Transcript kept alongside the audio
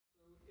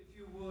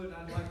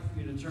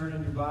turn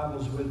in your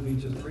Bibles with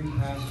me to three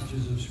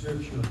passages of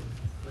Scripture.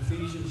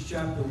 Ephesians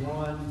chapter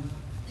 1,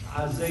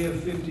 Isaiah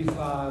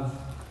 55,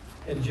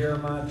 and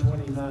Jeremiah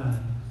 29.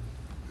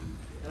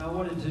 And I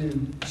wanted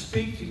to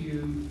speak to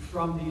you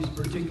from these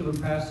particular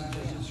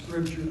passages of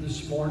Scripture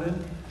this morning.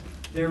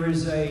 There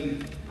is a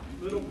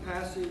little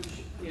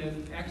passage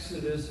in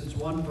Exodus. It's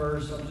one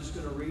verse. I'm just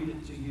going to read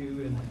it to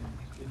you. And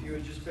if you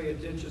would just pay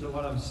attention to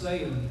what I'm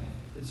saying.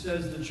 It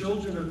says, the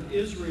children of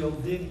Israel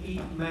did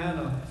eat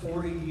manna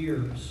 40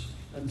 years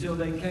until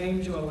they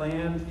came to a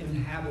land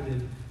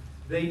inhabited.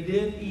 They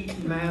did eat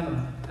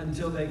manna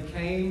until they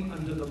came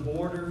unto the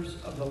borders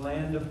of the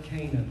land of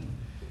Canaan.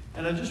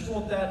 And I just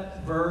want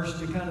that verse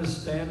to kind of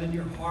stand in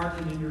your heart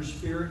and in your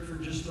spirit for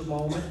just a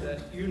moment,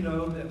 that you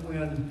know that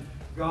when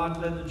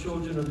God led the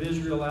children of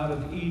Israel out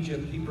of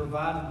Egypt, He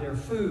provided their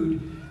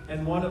food,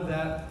 and one of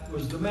that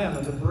was the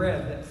manna, the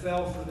bread that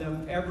fell for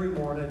them every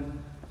morning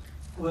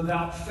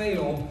without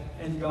fail,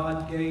 and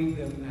God gave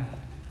them that.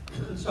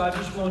 And so I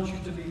just want you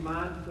to be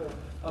mindful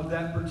of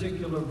that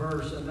particular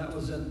verse, and that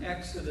was in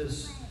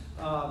Exodus,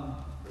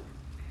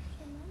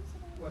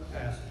 what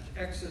passage?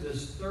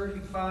 Exodus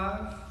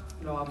 35,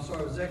 no, I'm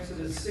sorry, it was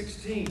Exodus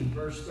 16,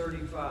 verse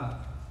 35,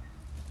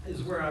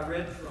 is where I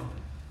read from.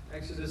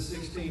 Exodus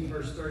 16,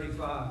 verse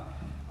 35.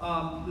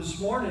 This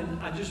morning,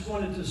 I just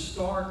wanted to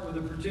start with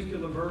a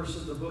particular verse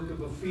in the book of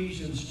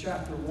Ephesians,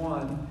 chapter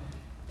 1.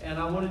 And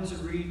I wanted to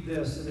read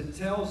this, and it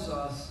tells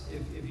us,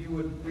 if you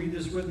would read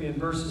this with me in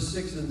verses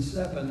 6 and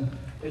 7,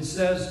 it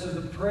says, to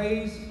the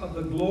praise of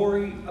the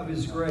glory of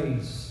His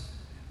grace,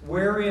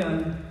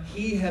 wherein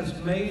He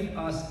has made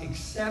us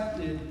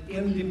accepted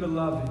in the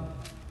beloved,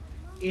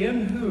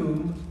 in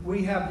whom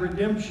we have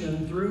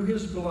redemption through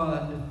His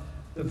blood,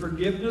 the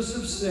forgiveness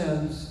of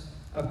sins,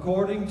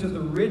 according to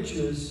the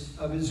riches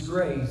of His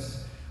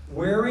grace,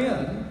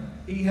 wherein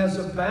He has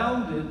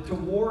abounded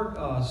toward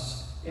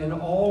us in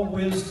all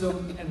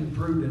wisdom and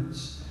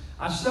prudence.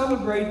 I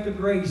celebrate the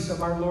grace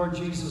of our Lord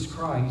Jesus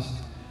Christ.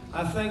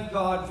 I thank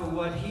God for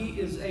what He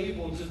is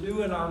able to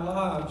do in our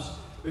lives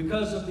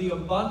because of the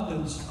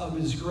abundance of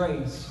His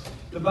grace.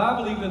 The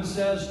Bible even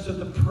says to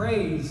the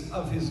praise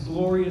of His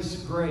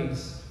glorious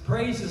grace.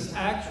 Praise is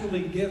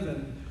actually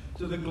given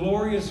to the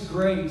glorious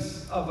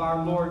grace of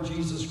our Lord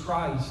Jesus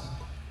Christ.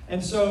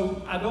 And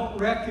so I don't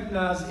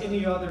recognize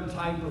any other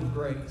type of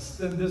grace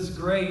than this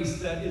grace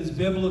that is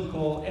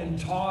biblical and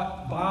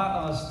taught by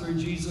us through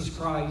Jesus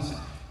Christ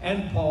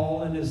and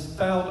Paul, and is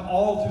found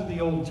all through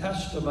the Old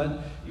Testament.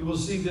 You will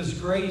see this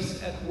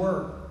grace at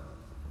work.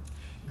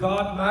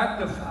 God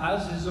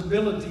magnifies His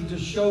ability to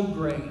show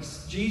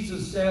grace.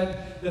 Jesus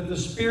said that the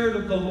Spirit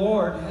of the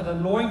Lord had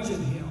anointed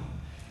Him.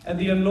 And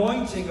the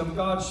anointing of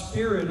God's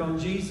Spirit on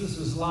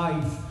Jesus'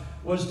 life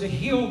was to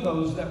heal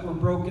those that were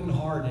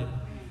brokenhearted.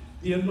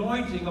 The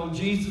anointing on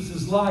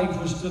Jesus'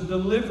 life was to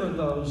deliver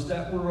those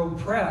that were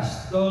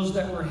oppressed, those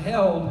that were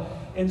held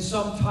in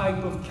some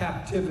type of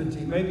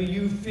captivity. Maybe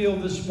you feel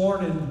this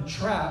morning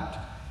trapped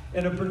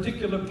in a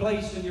particular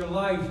place in your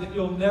life that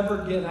you'll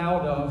never get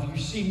out of.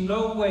 You see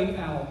no way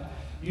out.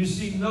 You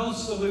see no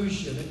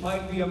solution. It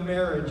might be a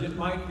marriage. It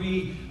might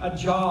be a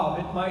job.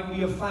 It might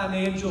be a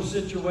financial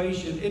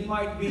situation. It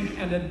might be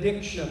an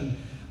addiction.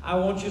 I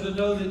want you to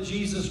know that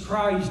Jesus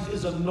Christ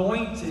is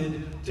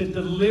anointed to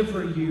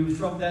deliver you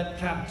from that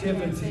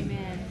captivity.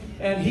 Amen.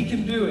 And He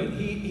can do it.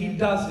 He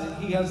does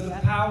it. He has the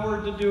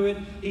power to do it.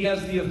 He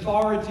has the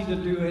authority to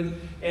do it.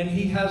 And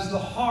He has the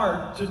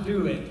heart to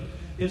do it.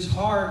 His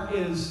heart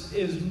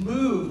is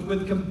moved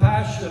with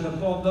compassion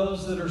upon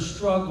those that are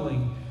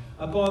struggling,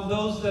 upon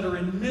those that are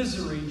in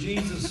misery.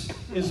 Jesus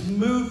is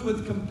moved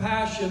with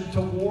compassion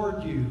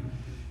toward you.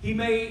 He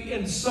may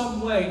in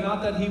some way,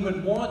 not that He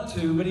would want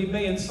to, but He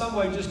may in some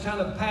way just kind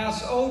of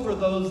pass over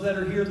those that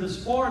are here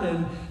this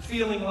morning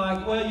feeling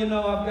like, well, you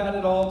know, I've got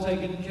it all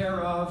taken care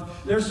of.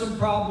 There's some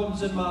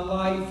problems in my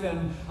life,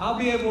 and I'll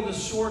be able to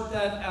sort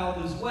that out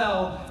as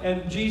well.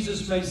 And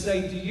Jesus may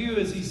say to you,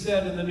 as He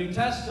said in the New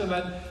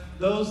Testament,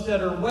 those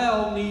that are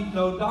well need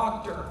no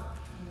doctor.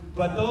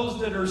 But those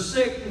that are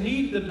sick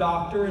need the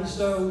doctor. And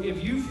so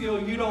if you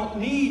feel you don't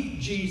need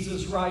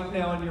Jesus right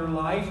now in your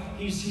life,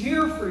 He's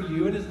here for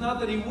you. And it's not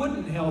that He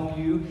wouldn't help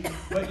you,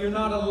 but you're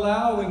not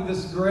allowing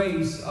this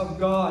grace of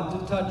God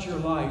to touch your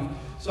life.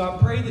 So I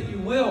pray that you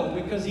will,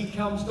 because He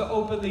comes to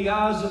open the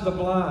eyes of the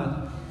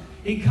blind.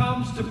 He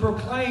comes to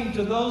proclaim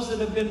to those that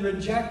have been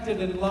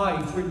rejected in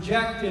life,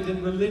 rejected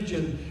in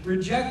religion,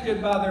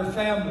 rejected by their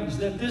families,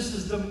 that this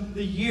is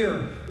the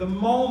year, the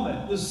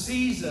moment, the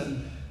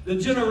season, the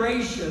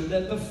generation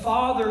that the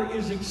Father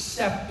is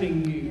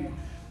accepting you.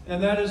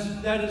 And that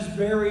is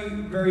very,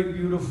 very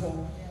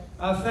beautiful.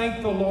 I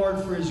thank the Lord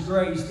for His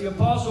grace. The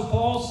Apostle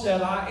Paul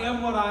said, I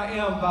am what I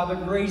am by the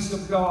grace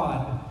of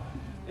God.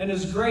 And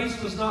His grace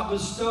was not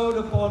bestowed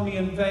upon me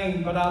in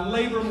vain, but I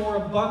labor more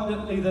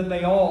abundantly than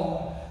they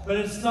all. But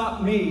it's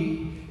not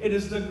me. It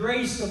is the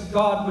grace of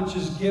God which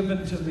is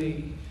given to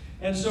me.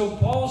 And so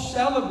Paul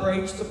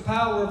celebrates the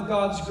power of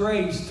God's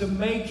grace to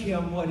make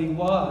him what he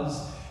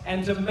was,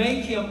 and to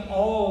make him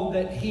all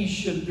that he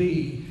should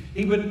be.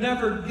 He would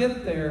never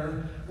get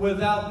there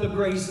without the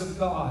grace of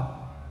God.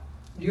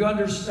 Do you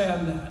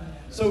understand that?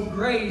 So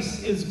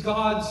grace is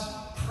God's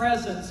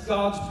presence,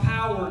 God's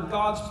power,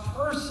 God's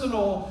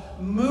personal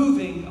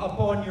moving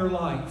upon your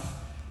life.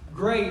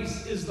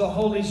 Grace is the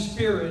Holy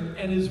Spirit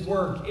and His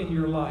work in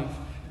your life.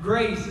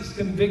 Grace is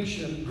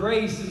conviction.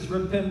 Grace is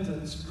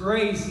repentance.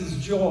 Grace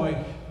is joy.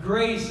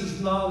 Grace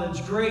is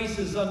knowledge. Grace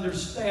is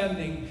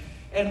understanding.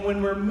 And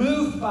when we're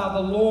moved by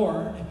the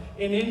Lord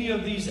in any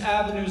of these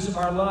avenues of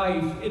our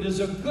life, it is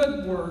a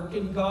good work,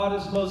 and God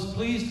is most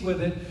pleased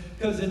with it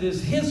because it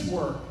is His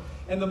work.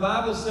 And the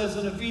Bible says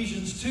in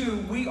Ephesians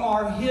 2, we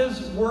are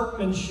His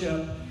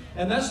workmanship.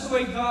 And that's the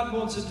way God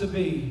wants it to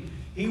be.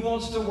 He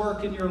wants to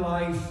work in your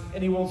life,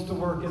 and He wants to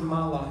work in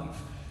my life.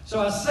 So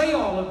I say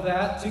all of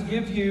that to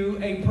give you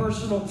a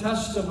personal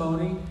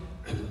testimony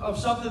of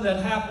something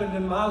that happened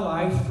in my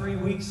life 3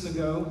 weeks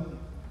ago.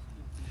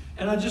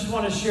 And I just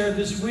want to share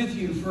this with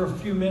you for a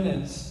few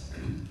minutes.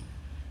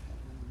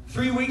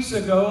 3 weeks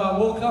ago, I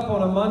woke up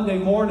on a Monday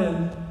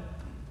morning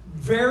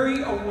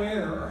very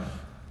aware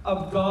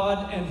of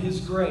God and His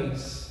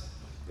grace.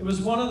 It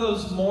was one of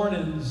those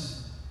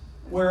mornings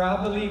where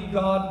I believe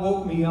God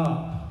woke me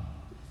up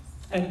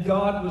and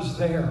God was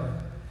there.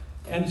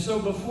 And so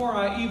before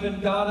I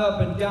even got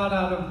up and got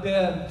out of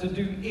bed to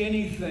do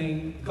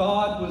anything,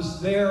 God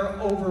was there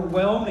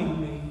overwhelming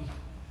me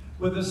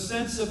with a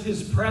sense of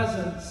His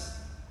presence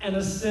and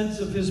a sense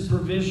of His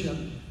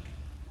provision.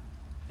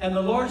 And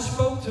the Lord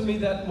spoke to me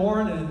that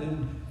morning,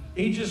 and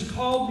He just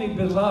called me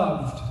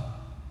beloved.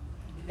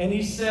 And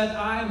He said,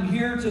 I am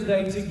here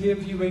today to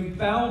give you a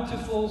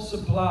bountiful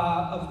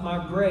supply of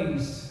my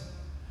grace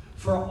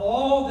for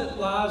all that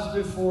lies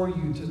before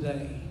you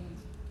today.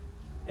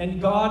 And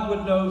God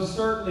would know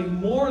certainly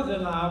more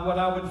than I what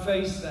I would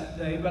face that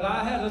day. But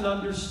I had an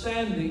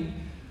understanding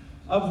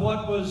of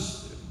what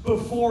was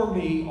before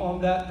me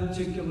on that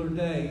particular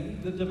day.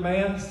 The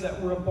demands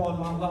that were upon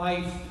my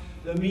life,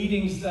 the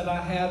meetings that I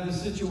had, the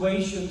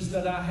situations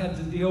that I had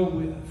to deal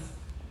with.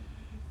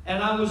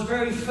 And I was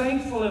very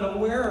thankful and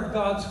aware of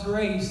God's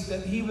grace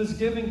that He was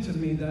giving to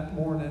me that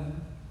morning.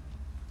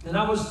 And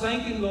I was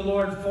thanking the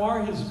Lord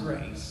for His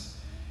grace,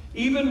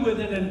 even with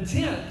an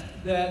intent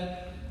that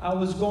I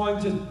was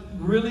going to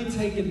really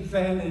take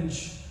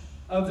advantage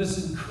of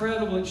this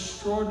incredible,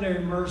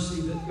 extraordinary mercy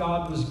that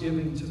God was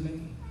giving to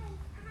me.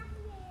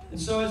 And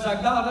so as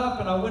I got up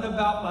and I went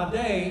about my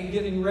day,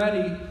 getting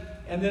ready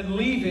and then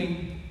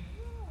leaving,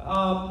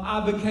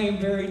 I became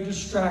very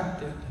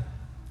distracted.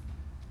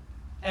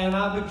 And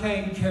I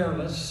became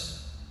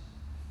careless.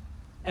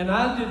 And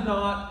I did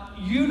not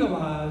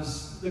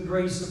utilize the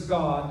grace of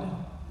God.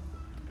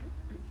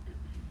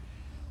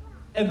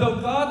 And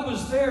though God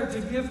was there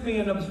to give me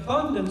an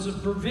abundance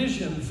of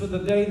provision for the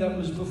day that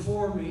was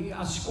before me,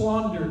 I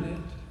squandered it.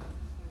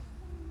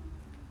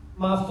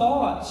 My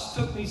thoughts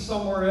took me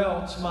somewhere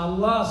else. My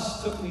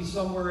lust took me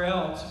somewhere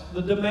else.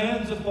 The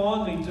demands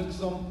upon me took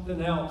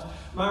something else.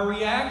 My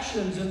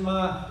reactions and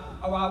I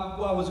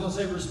was going to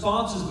say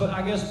responses, but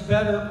I guess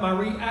better, my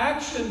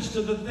reactions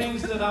to the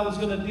things that I was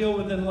going to deal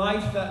with in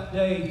life that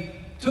day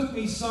took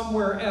me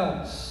somewhere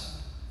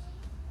else.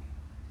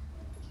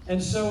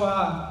 And so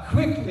I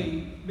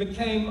quickly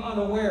became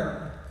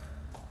unaware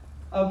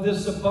of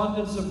this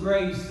abundance of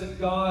grace that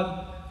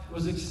God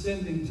was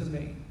extending to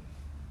me.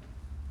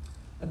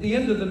 At the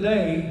end of the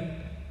day,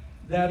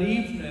 that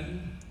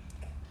evening,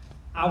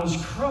 I was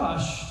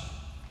crushed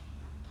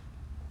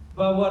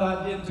by what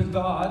I did to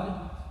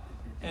God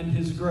and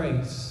His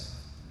grace.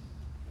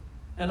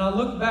 And I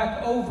looked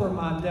back over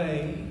my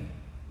day,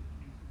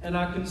 and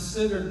I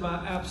considered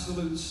my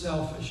absolute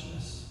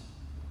selfishness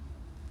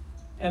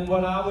and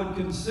what I would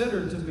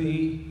consider to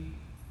be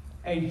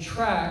a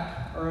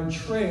track or a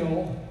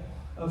trail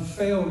of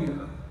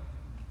failure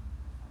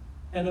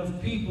and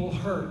of people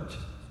hurt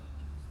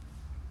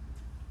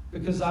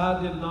because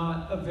I did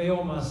not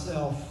avail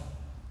myself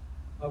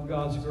of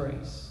God's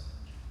grace.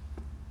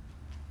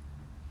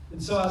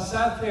 And so I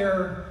sat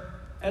there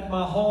at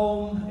my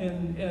home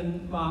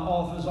in my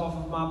office off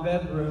of my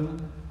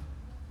bedroom,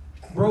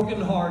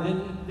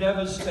 brokenhearted,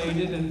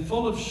 devastated, and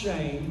full of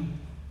shame.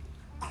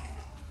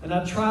 And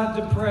I tried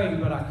to pray,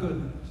 but I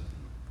couldn't.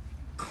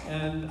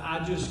 And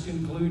I just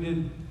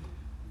concluded,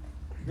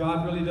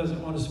 God really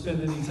doesn't want to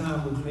spend any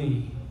time with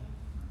me.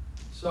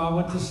 So I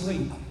went to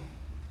sleep.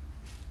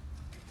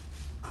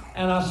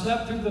 And I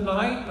slept through the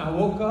night, and I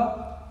woke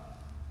up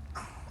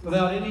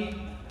without any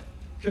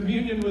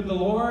communion with the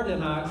Lord,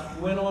 and I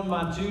went on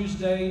my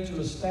Tuesday to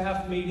a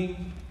staff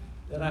meeting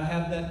that I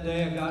had that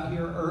day. I got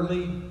here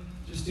early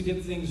just to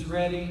get things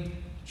ready,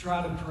 to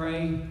try to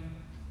pray.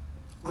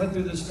 Went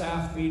through the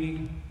staff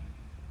meeting.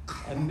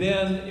 And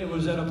then it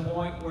was at a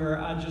point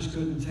where I just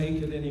couldn't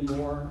take it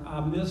anymore. I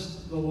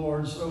missed the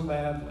Lord so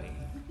badly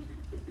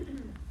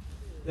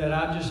that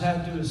I just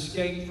had to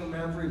escape from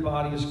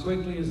everybody as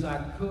quickly as I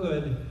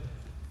could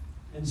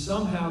and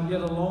somehow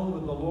get alone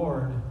with the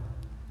Lord.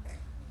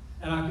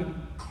 And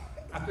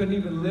I couldn't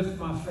even lift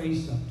my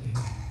face up to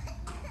Him.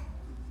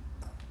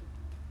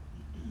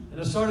 And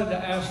I started to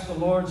ask the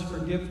Lord's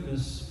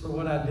forgiveness for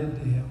what I did to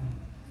him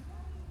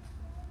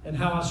and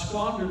how I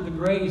squandered the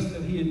grace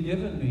that he had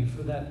given me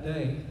for that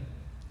day.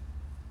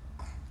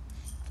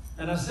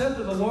 And I said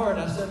to the Lord,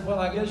 I said, well,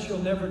 I guess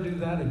you'll never do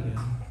that again.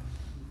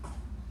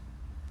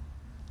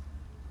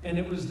 And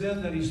it was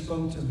then that he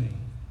spoke to me.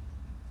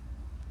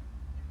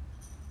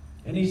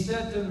 And he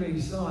said to me,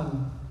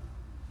 son,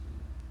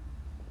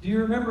 do you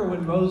remember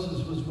when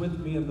Moses was with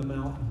me in the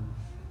mountain?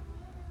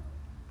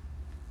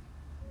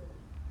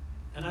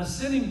 And I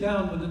sat him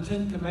down with the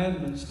 10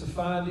 Commandments to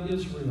find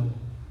Israel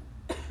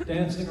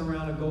dancing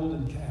around a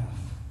golden calf.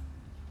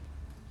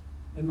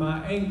 And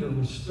my anger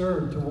was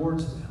stirred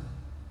towards them.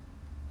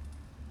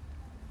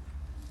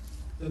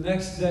 The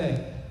next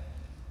day,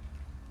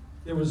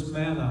 there was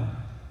manna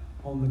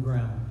on the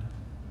ground.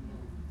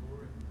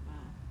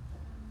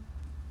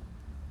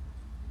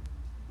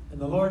 And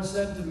the Lord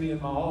said to me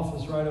in my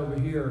office right over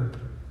here,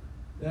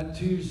 that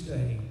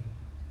Tuesday,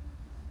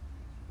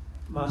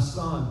 my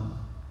son,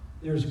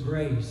 there's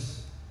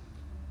grace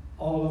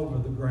all over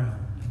the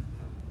ground.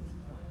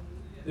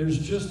 There's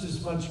just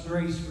as much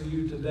grace for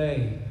you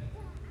today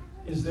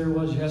as there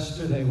was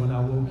yesterday when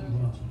I woke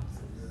you up.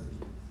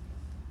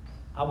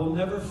 I will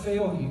never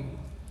fail you.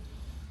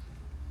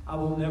 I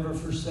will never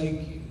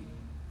forsake you.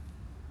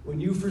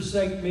 When you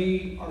forsake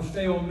me or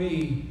fail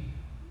me,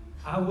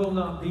 I will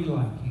not be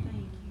like you.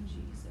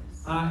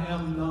 I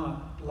am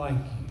not like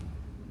you.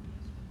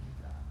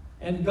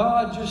 And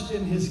God, just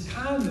in his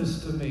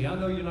kindness to me, I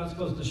know you're not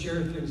supposed to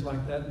share things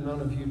like that, and none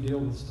of you deal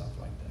with stuff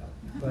like that,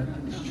 but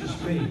it's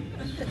just me.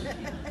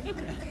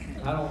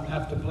 I don't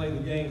have to play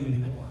the game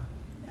anymore.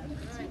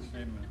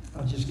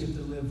 I just get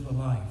to live the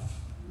life.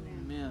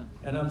 Amen.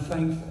 And I'm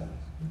thankful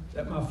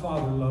that my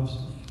Father loves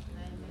me.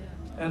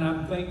 And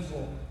I'm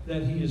thankful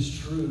that he is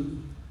true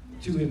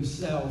to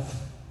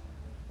himself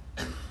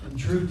and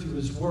true to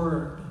his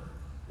word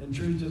and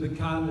true to the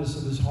kindness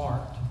of his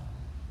heart.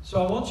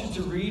 So I want you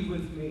to read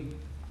with me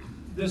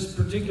this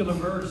particular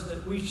verse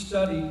that we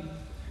studied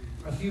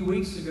a few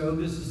weeks ago.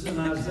 This is in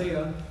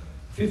Isaiah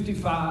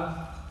 55.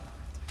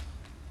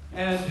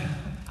 And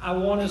I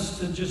want us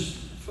to just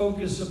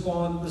focus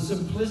upon the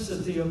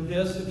simplicity of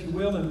this, if you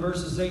will, in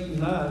verses 8 and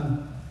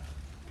 9.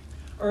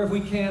 Or if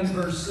we can,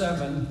 verse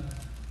 7.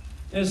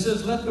 And it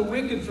says, let the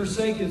wicked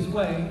forsake his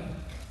way,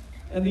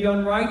 and the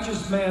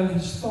unrighteous man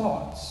his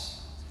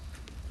thoughts.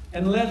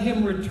 And let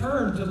him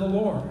return to the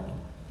Lord,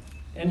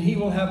 and he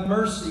will have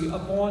mercy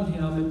upon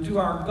him, and to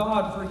our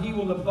God, for he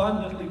will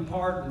abundantly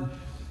pardon.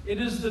 It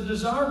is the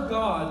desire of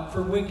God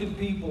for wicked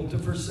people to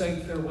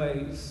forsake their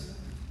ways.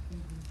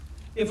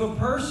 If a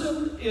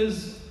person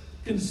is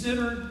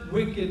considered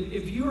wicked,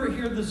 if you are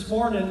here this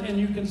morning and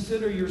you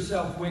consider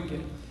yourself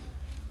wicked,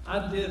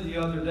 I did the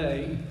other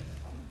day,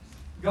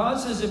 God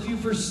says if you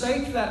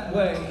forsake that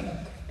way,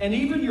 and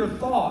even your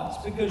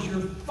thoughts, because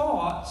your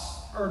thoughts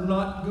are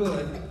not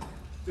good,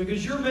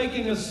 because you're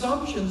making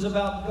assumptions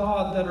about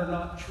God that are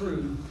not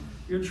true.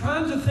 You're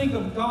trying to think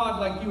of God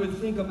like you would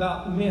think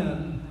about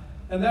men,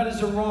 and that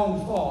is a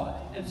wrong thought.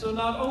 And so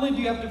not only do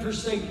you have to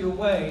forsake your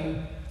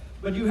way,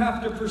 but you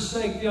have to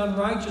forsake, the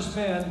unrighteous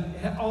man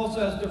also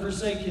has to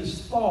forsake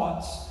his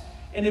thoughts.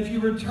 And if you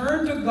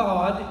return to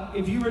God,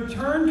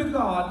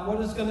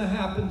 what is going to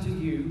happen to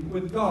you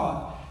with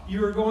God?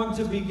 You are going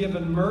to be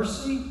given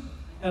mercy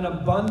and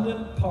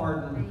abundant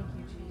pardon. Thank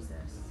you, Jesus.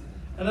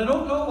 And I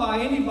don't know why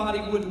anybody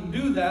wouldn't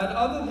do that,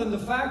 other than the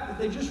fact that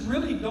they just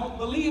really don't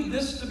believe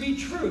this to be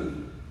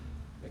true.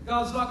 That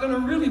God's not going to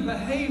really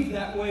behave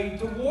that way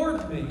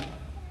toward me.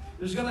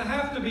 There's going to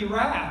have to be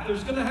wrath.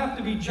 There's going to have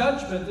to be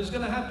judgment. There's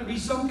going to have to be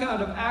some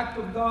kind of act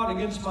of God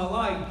against my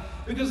life.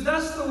 Because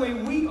that's the way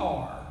we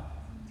are.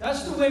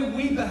 That's the way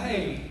we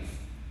behave.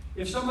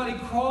 If somebody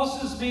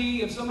crosses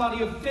me, if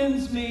somebody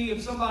offends me,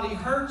 if somebody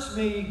hurts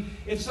me,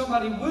 if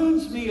somebody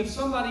wounds me, if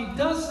somebody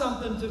does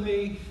something to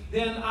me,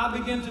 then I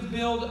begin to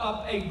build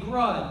up a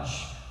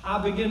grudge. I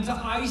begin to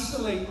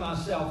isolate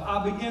myself.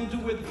 I begin to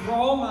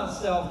withdraw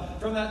myself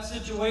from that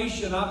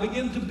situation. I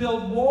begin to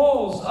build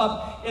walls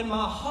up in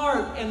my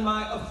heart and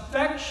my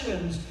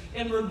affections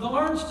in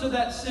regards to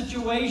that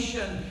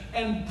situation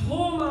and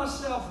pull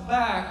myself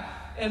back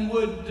and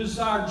would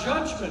desire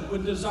judgment,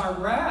 would desire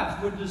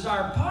wrath, would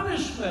desire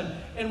punishment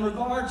in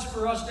regards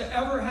for us to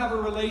ever have a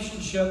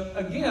relationship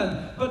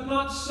again, but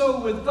not so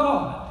with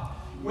God.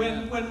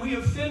 When we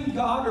offend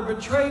God or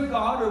betray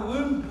God or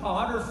wound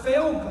God or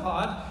fail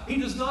God, he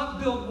does not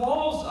build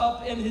walls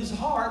up in his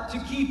heart to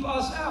keep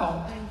us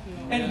out.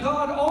 And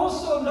God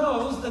also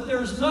knows that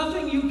there's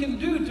nothing you can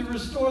do to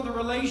restore the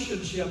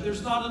relationship.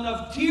 There's not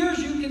enough tears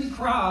you can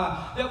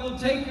cry that will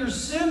take your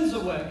sins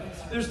away.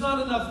 There's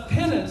not enough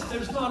penance.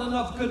 There's not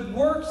enough good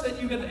works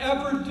that you can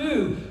ever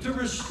do to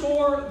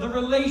restore the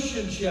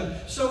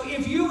relationship. So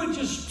if you would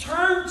just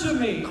turn to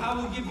me, I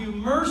will give you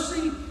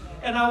mercy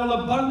and I will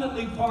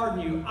abundantly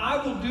pardon you.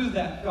 I will do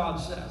that, God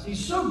says.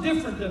 He's so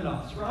different than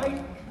us, right?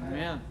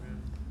 Amen.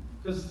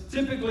 Because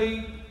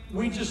typically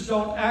we just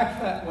don't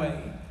act that way.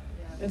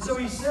 And so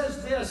he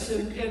says this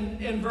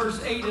in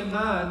verse 8 and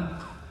 9.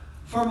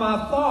 For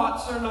my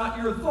thoughts are not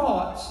your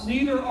thoughts,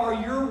 neither are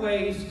your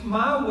ways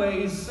my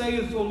ways,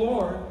 saith the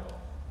Lord.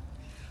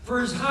 For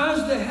as high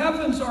as the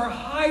heavens are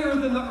higher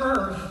than the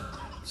earth,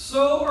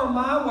 so are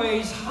my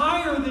ways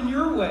higher than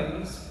your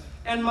ways,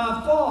 and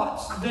my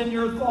thoughts than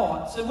your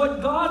thoughts. And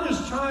what God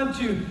is trying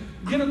to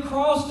get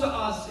across to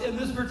us in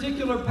this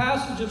particular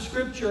passage of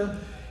Scripture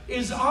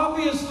is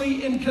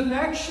obviously in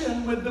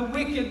connection with the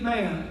wicked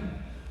man,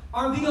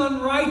 or the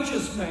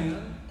unrighteous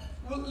man.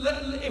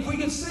 If we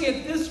could say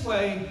it this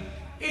way,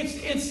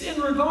 it's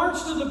in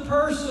regards to the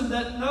person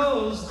that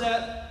knows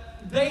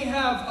that they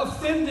have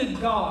offended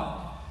God.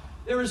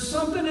 There is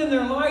something in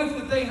their life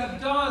that they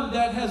have done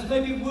that has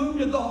maybe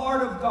wounded the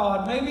heart of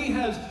God, maybe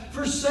has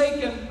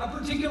forsaken a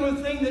particular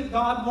thing that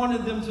God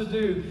wanted them to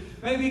do,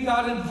 maybe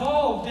got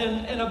involved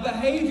in a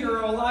behavior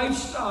or a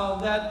lifestyle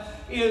that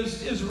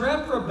is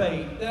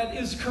reprobate, that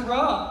is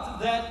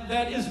corrupt,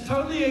 that is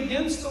totally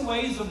against the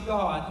ways of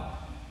God.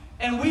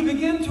 And we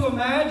begin to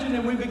imagine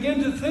and we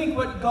begin to think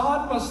what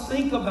God must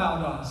think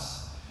about us.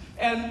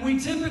 And we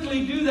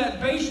typically do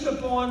that based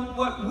upon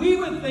what we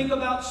would think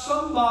about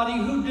somebody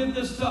who did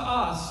this to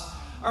us.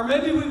 Or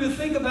maybe we would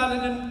think about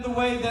it in the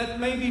way that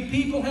maybe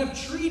people have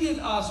treated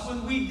us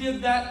when we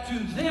did that to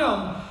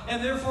them.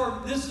 And therefore,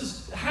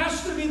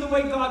 has to be the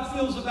way God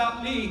feels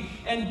about me.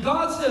 And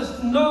God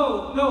says,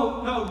 no,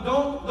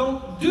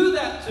 don't do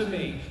that to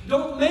me.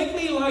 Don't make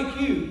me like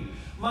you.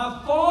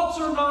 My thoughts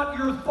are not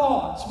your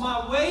thoughts.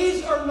 My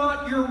ways are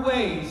not your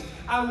ways.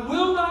 I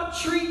will not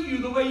treat you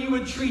the way you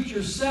would treat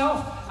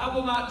yourself. I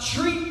will not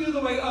treat you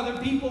the way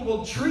other people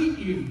will treat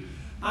you.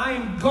 I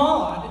am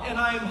God, and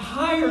I am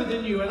higher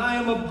than you, and I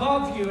am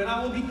above you, and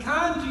I will be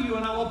kind to you,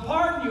 and I will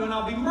pardon you, and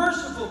I'll be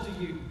merciful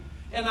to you,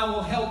 and I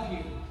will help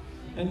you.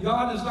 And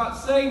God is not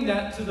saying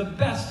that to the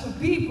best of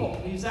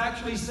people. He's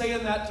actually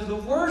saying that to the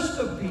worst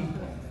of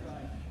people.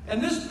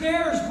 And this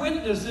bears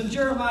witness in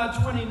Jeremiah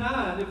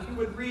 29, if you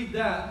would read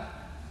that.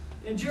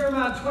 In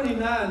Jeremiah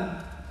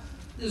 29,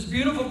 this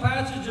beautiful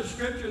passage of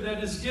Scripture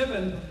that is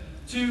given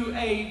to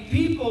a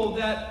people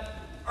that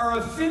are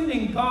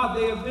offending God.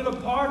 They have been a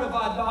part of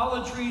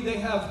idolatry. They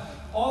have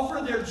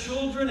offered their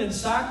children in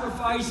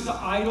sacrifice to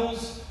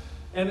idols.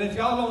 And if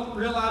y'all don't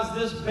realize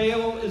this,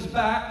 Baal is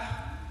back.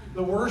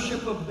 The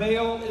worship of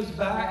Baal is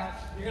back.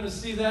 You're going to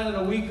see that in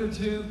a week or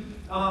two.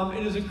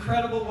 It is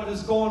incredible what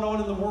is going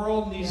on in the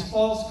world. These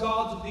false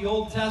gods of the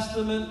Old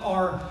Testament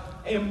are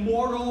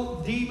immortal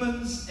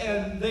demons,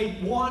 and they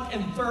want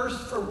and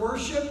thirst for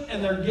worship,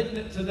 and they're getting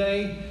it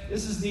today.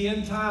 This is the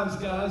end times,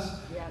 guys.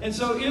 And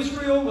so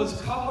Israel was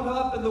caught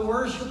up in the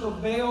worship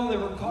of Baal. They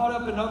were caught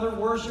up in other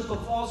worship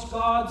of false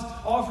gods,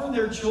 offering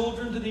their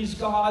children to these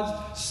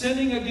gods,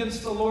 sinning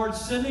against the Lord,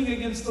 sinning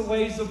against the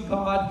ways of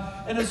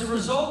God. And as a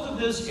result of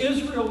this,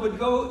 Israel would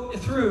go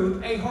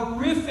through a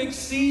horrific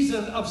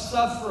season of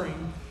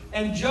suffering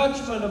and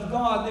judgment of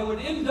God. They would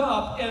end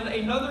up in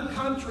another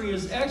country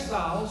as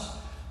exiles.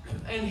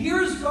 And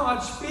here's God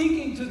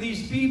speaking to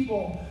these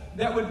people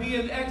that would be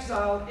in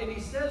exile. And he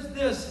says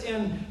this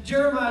in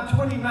Jeremiah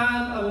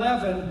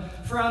 29:11,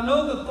 "For I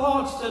know the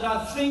thoughts that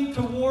I think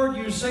toward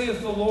you,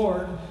 saith the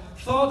Lord,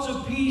 thoughts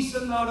of peace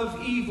and not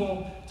of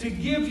evil, to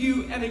give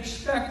you an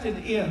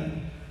expected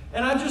end."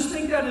 And I just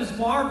think that is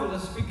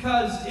marvelous,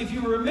 because if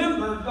you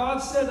remember, God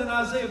said in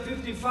Isaiah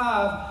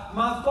 55,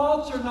 "My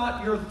thoughts are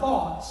not your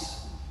thoughts."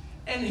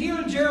 And here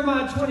in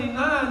Jeremiah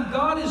 29,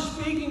 God is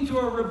speaking to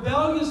a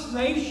rebellious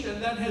nation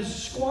that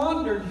has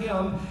squandered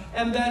Him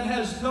and that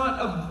has not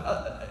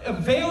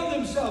availed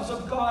themselves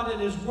of God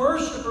and His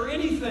worship or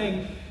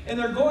anything. And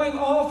they're going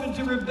off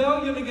into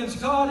rebellion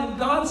against God. And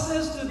God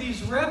says to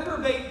these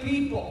reprobate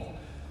people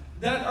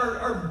that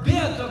are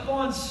bent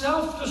upon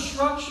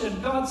self-destruction,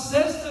 God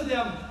says to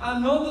them, "I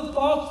know the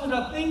thoughts that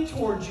I think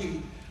towards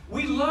you."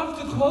 We love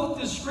to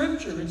quote this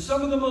scripture in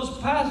some of the most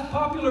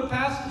popular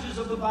passages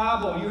of the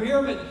Bible. You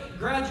hear them at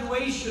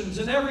graduations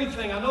and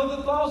everything. I know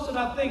the thoughts that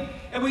I think.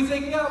 And we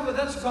think, yeah, but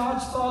that's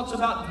God's thoughts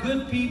about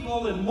good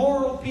people and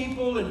moral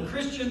people and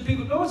Christian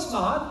people. No, it's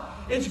not.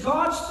 It's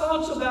God's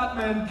thoughts about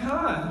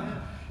mankind.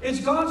 It's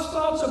God's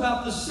thoughts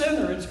about the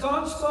sinner. It's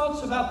God's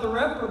thoughts about the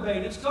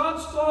reprobate. It's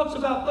God's thoughts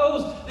about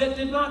those that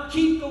did not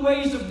keep the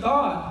ways of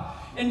God.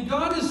 And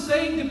God is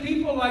saying to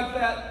people like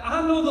that,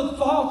 "I know the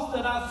thoughts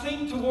that I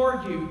think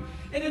toward you."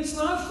 And it's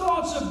not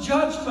thoughts of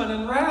judgment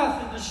and wrath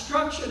and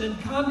destruction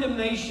and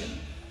condemnation.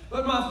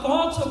 But my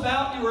thoughts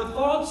about you are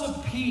thoughts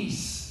of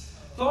peace,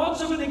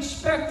 thoughts of an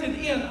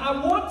expected end. I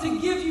want to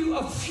give you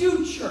a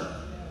future.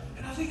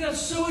 And I think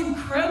that's so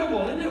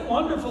incredible. Isn't it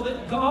wonderful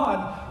that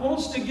God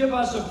wants to give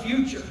us a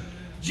future?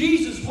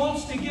 Jesus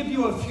wants to give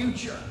you a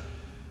future.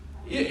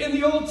 In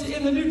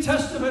the New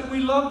Testament, we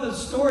love the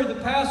story, the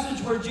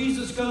passage where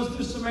Jesus goes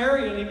through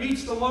Samaria and He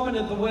meets the woman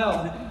at the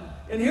well.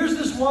 And here's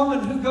this woman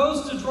who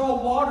goes to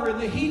draw water in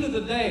the heat of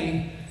the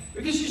day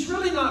because she's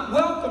really not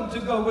welcome to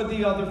go with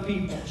the other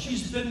people.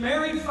 She's been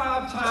married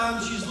 5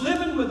 times. She's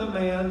living with a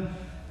man,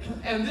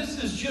 and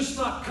this is just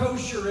not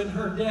kosher in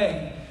her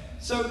day.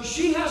 So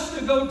she has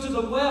to go to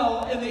the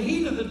well in the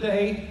heat of the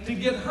day to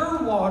get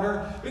her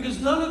water because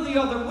none of the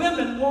other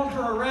women want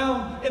her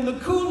around in the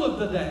cool of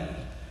the day.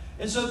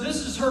 And so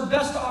this is her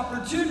best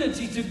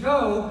opportunity to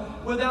go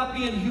without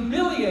being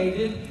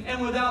humiliated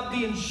and without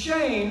being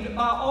shamed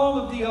by all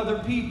of the other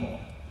people.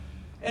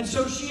 And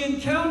so she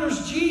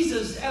encounters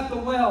Jesus at the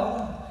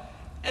well.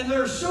 And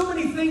there are so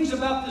many things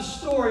about this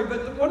story,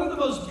 but one of the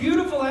most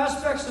beautiful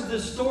aspects of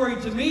this story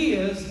to me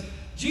is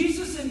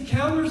Jesus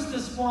encounters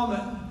this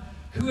woman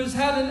who has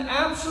had an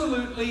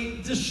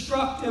absolutely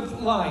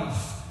destructive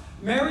life.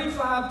 Married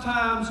 5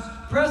 times,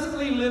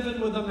 presently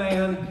living with a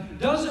man,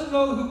 doesn't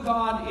know who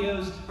God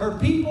is, her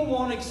people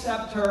won't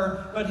accept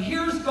her, but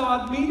here's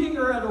God meeting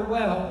her at a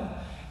well.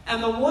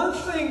 And the one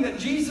thing that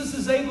Jesus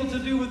is able to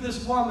do with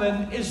this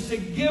woman is to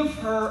give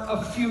her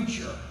a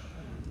future.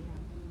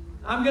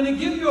 I'm going to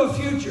give you a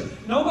future.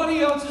 Nobody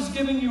else is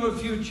giving you a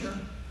future.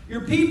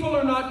 Your people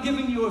are not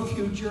giving you a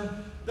future.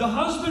 The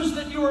husbands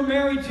that you were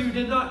married to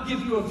did not give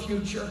you a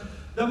future.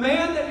 The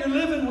man that you're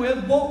living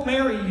with won't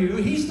marry you.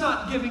 He's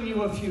not giving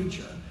you a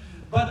future.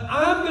 But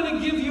I'm going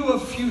to give you a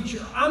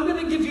future. I'm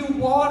going to give you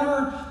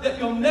water that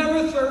you'll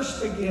never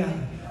thirst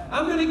again.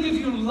 I'm going to give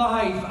you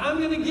life. I'm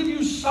going to give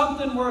you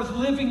something worth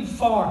living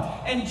for.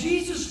 And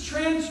Jesus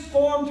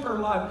transformed her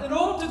life. And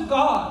all to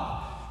God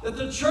that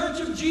the Church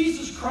of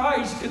Jesus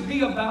Christ could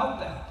be about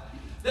that.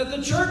 That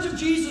the Church of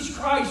Jesus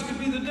Christ could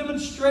be the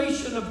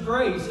demonstration of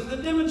grace and the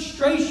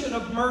demonstration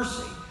of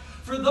mercy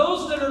for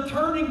those that are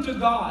turning to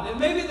God. And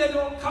maybe they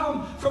don't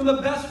come from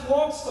the best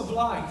walks of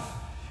life.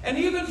 And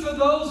even for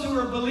those who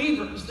are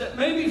believers that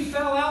maybe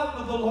fell out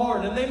with the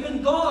Lord and they've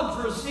been gone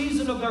for a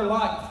season of their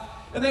life.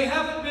 And they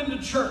haven't been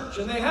to church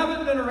and they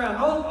haven't been around.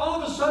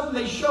 All of a sudden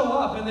they show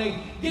up and they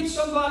get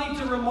somebody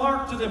to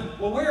remark to them,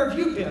 well, where have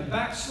you been?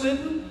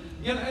 Backslidden?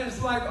 You know,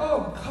 it's like,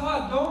 oh,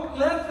 God, don't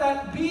let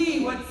that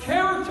be what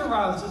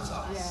characterizes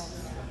us.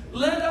 Yes.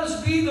 Let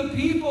us be the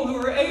people who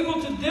are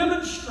able to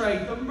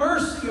demonstrate the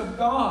mercy of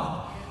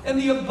God and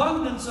the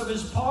abundance of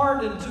His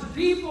pardon to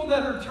people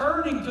that are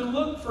turning to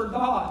look for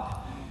God.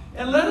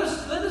 And let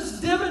us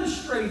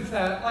demonstrate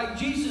that like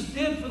Jesus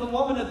did for the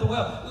woman at the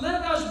well.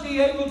 Let us be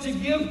able to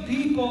give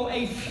people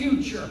a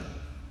future.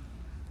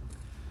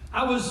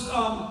 I was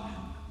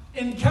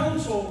in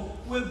council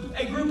with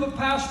a group of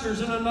pastors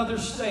in another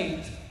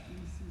state.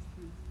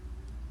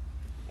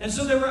 And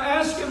so they were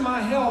asking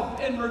my help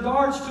in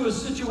regards to a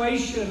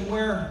situation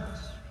where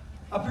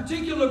a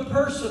particular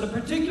person, a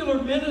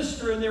particular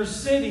minister in their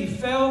city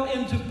fell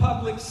into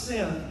public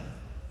sin.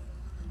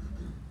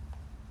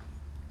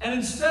 And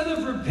instead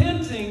of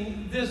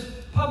repenting, this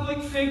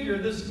public figure,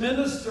 this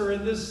minister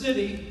in this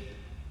city,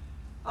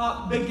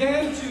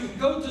 began to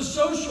go to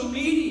social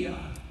media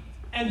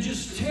and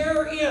just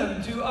tear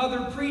into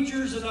other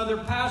preachers and other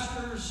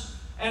pastors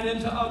and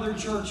into other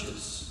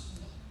churches.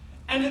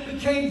 And it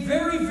became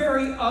very,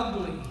 very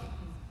ugly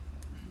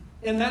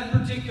in that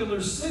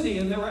particular city.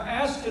 And they were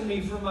asking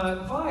me for my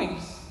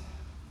advice.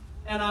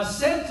 And I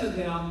said to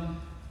them,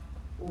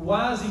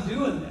 why is he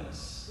doing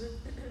this?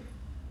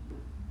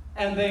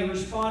 And they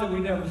responded, we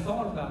never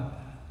thought about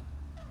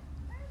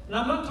that. And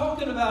I'm not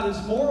talking about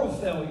his moral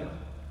failure.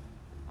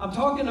 I'm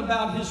talking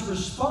about his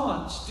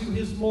response to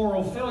his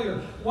moral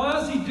failure. Why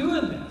is he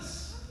doing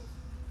this?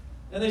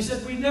 And they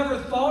said, we never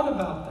thought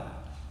about that.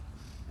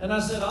 And I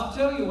said, I'll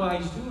tell you why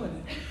he's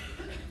doing it.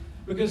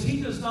 Because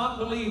he does not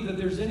believe that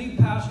there's any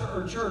pastor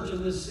or church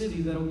in this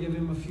city that will give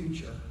him a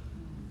future.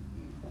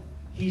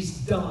 He's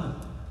done.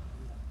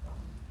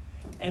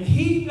 And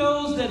he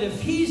knows that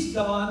if he's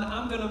done,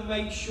 I'm going to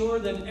make sure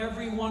that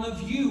every one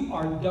of you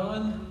are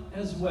done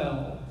as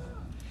well.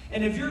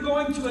 And if you're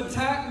going to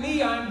attack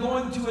me, I'm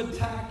going to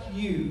attack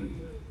you.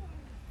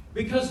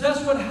 Because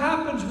that's what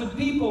happens with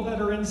people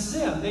that are in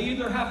sin. They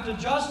either have to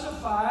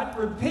justify it,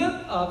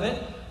 repent of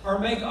it, or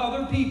make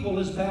other people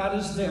as bad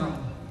as them.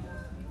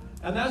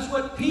 And that's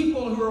what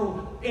people who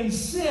are in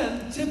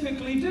sin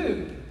typically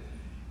do.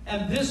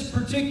 And this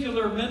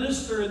particular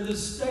minister in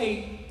this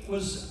state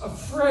was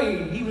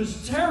afraid. He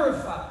was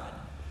terrified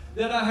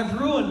that I have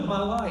ruined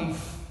my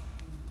life.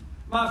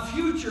 My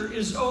future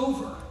is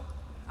over.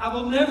 I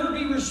will never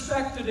be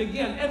respected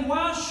again. And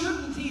why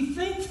shouldn't he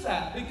think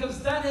that?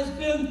 Because that has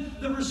been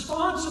the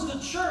response of the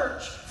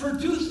church for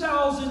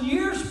 2,000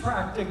 years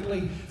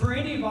practically for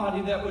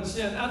anybody that would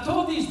sin. I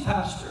told these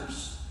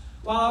pastors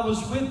while I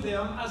was with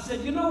them, I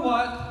said, you know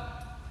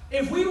what?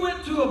 If we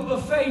went to a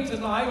buffet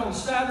tonight on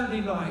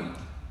Saturday night,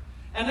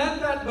 and at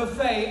that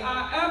buffet,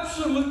 I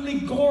absolutely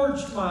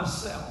gorged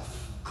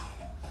myself.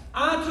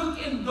 I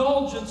took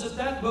indulgence at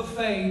that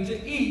buffet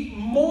to eat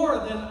more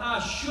than I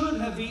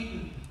should have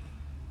eaten.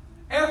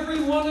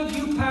 Every one of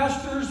you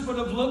pastors would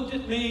have looked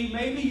at me.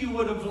 Maybe you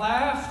would have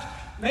laughed.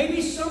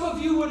 Maybe some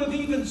of you would have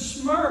even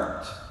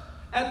smirked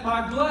at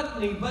my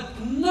gluttony, but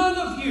none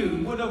of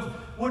you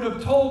would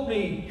have told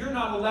me, you're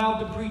not allowed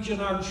to preach in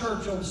our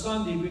church on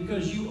Sunday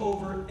because you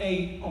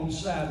overate on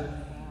Saturday.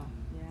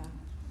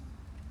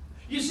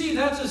 You see,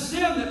 that's a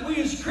sin that we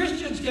as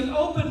Christians can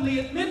openly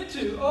admit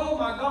to. Oh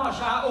my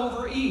gosh, I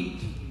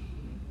overeat.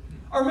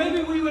 Or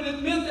maybe we would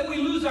admit that we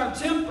lose our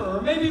temper.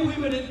 Or maybe we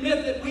would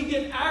admit that we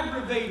get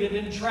aggravated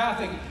in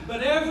traffic.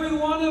 But every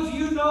one of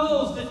you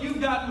knows that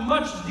you've got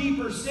much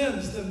deeper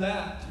sins than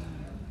that.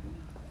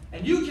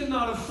 And you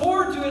cannot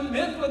afford to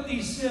admit what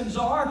these sins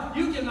are.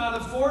 You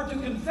cannot afford to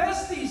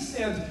confess these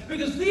sins.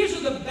 Because these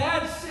are the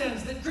bad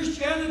sins that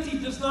Christianity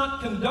does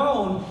not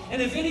condone.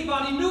 And if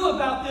anybody knew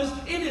about this,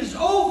 it is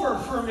over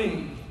for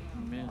me.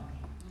 Amen.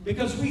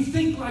 Because we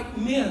think like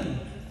men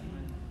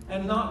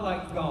and not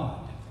like God.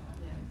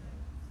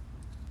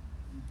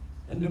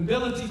 And the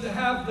ability to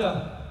have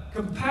the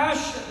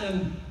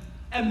compassion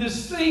and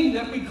this thing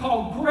that we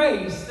call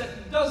grace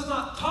that does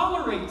not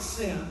tolerate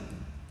sin,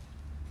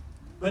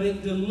 but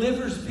it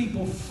delivers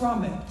people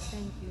from it.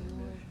 Thank you,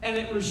 Lord. And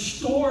it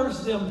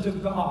restores them to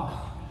God.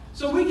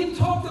 So we can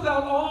talk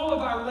about all of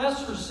our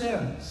lesser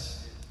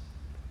sins.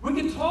 We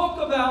can talk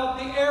about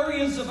the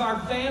areas of our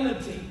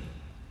vanity.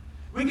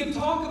 We can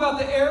talk about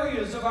the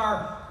areas of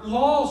our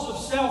loss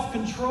of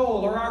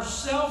self-control, or our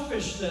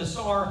selfishness,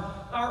 or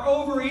our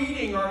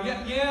overeating, or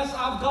yes,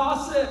 I've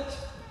gossiped.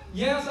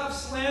 Yes, I've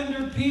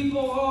slandered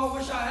people. Oh, I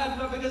wish I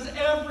hadn't, because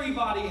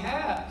everybody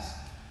has.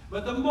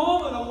 But the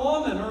moment a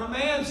woman or a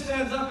man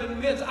stands up and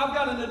admits, I've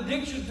got an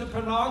addiction to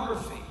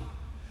pornography,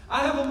 I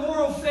have a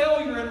moral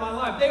failure in my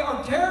life, they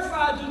are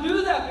terrified to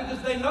do that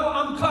because they know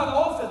I'm cut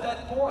off at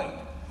that point.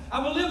 I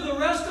will live the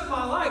rest of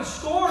my life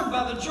scorned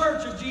by the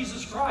church of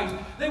Jesus Christ.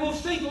 They will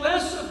think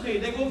less of me.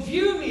 They will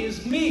view me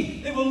as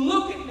me. They will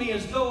look at me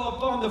as though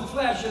upon the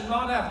flesh and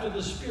not after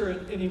the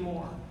Spirit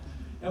anymore.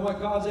 And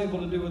what God's able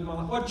to do with my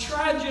life. What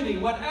tragedy,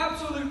 what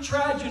absolute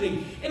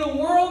tragedy. In a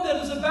world that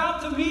is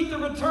about to meet the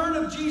return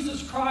of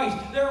Jesus Christ,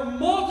 there are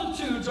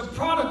multitudes of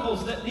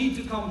prodigals that need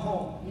to come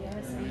home.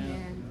 Yes,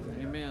 amen.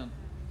 Amen.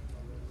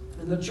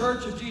 And the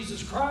church of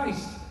Jesus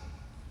Christ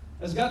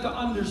has got to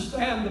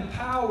understand the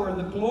power and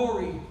the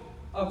glory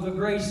of the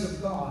grace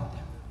of God.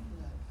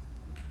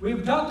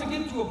 We've got to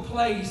get to a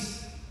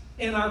place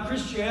in our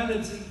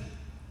Christianity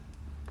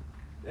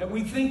that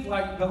we think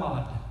like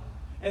God.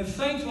 And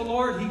thank the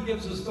Lord He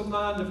gives us the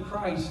mind of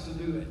Christ to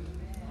do it.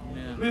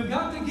 Amen. We've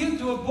got to get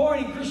to a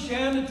point in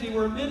Christianity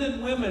where men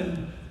and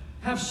women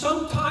have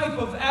some type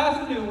of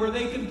avenue where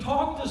they can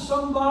talk to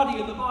somebody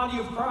in the body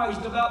of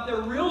Christ about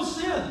their real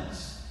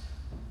sins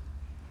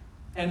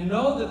and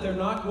know that they're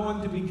not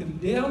going to be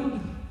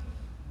condemned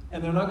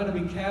and they're not going to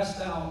be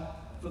cast out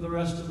for the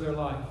rest of their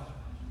life.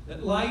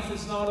 That life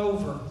is not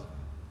over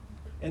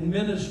and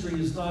ministry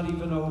is not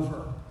even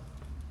over.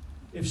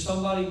 If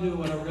somebody knew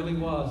what I really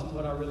was and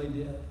what I really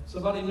did.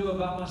 Somebody knew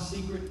about my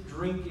secret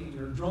drinking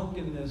or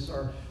drunkenness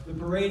or the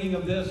parading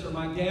of this or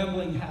my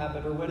gambling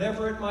habit or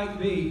whatever it might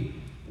be.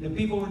 And if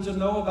people were to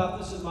know about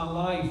this in my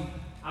life,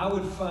 I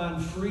would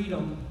find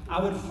freedom.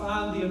 I would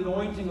find the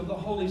anointing of the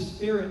Holy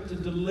Spirit to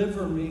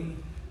deliver me.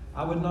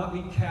 I would not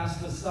be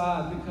cast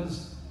aside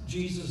because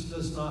Jesus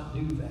does not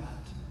do that.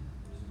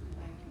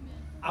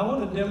 I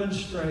want to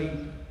demonstrate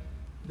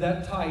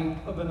that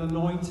type of an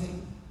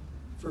anointing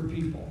for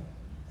people.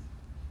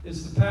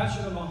 It's the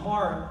passion of my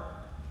heart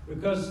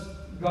because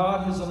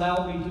God has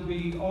allowed me to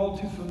be all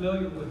too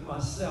familiar with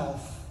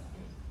myself.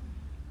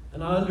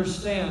 And I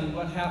understand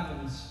what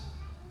happens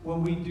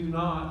when we do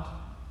not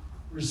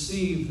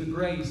receive the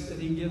grace that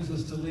He gives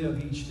us to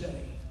live each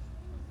day.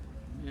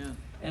 Yeah.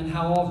 And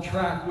how off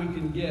track we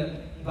can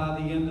get by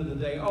the end of the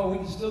day. Oh, we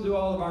can still do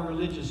all of our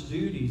religious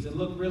duties and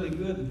look really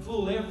good and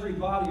fool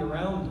everybody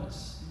around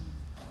us.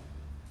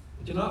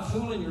 But you're not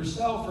fooling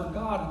yourself or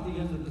God at the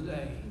end of the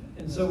day.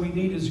 And so we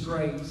need His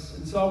grace.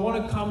 And so I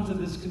want to come to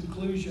this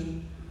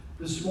conclusion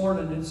this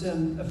morning. It's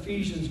in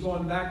Ephesians,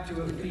 going back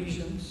to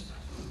Ephesians.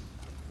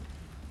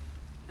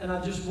 And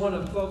I just want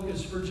to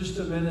focus for just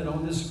a minute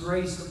on this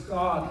grace of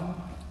God,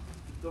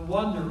 the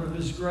wonder of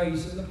His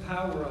grace and the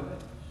power of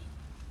it.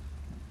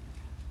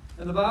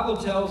 And the Bible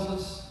tells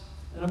us,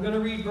 and I'm going to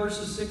read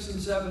verses 6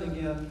 and 7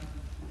 again.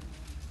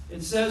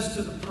 It says,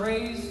 to the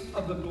praise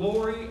of the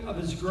glory of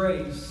His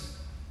grace,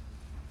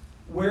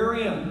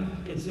 wherein,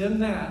 it's in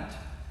that,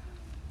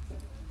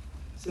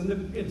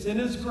 it's in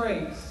His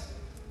grace,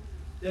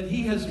 that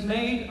He has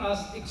made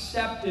us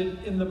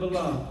accepted in the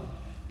beloved.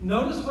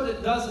 Notice what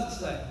it doesn't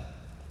say.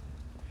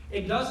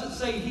 It doesn't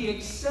say He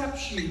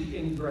accepts you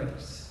in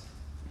grace.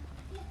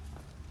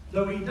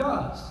 Though He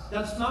does.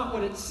 That's not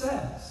what it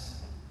says.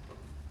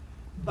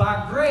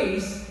 By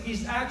grace,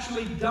 He's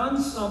actually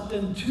done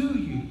something to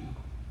you.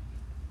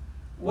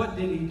 What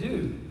did He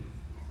do?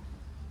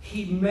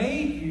 He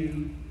made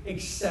you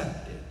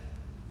accepted.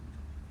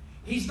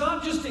 He's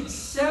not just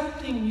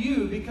accepting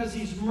you because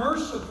He's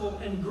merciful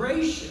and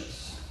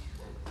gracious.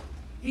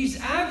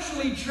 He's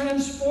actually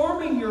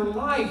transforming your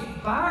life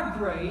by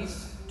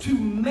grace to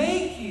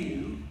make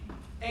you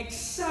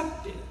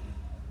accepted.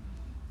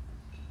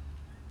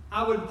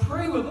 I would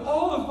pray with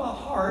all of my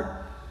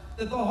heart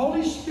that the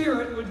Holy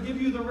Spirit would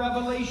give you the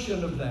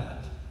revelation of that.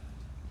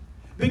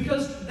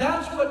 Because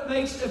that's what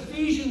makes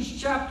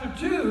Ephesians chapter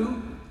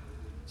 2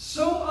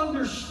 So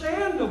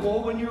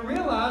understandable when you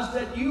realize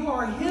that you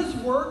are His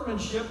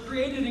workmanship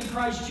created in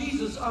Christ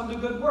Jesus unto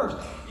good works.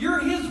 You're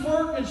His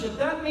workmanship.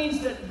 That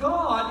means that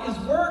God is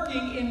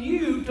working in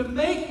you to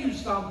make you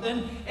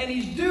something, and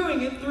He's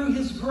doing it through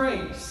His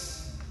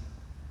grace.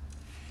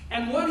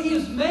 And what He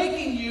is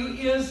making you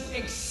is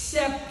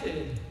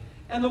accepted.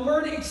 And the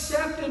word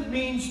accepted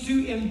means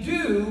to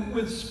endue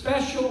with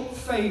special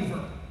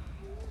favor.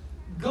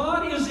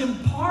 God is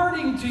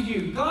imparting to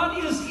you,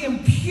 God is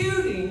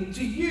imputing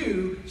to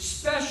you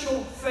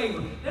special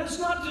favor. Now, it's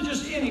not to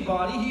just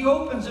anybody. He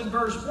opens in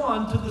verse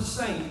 1 to the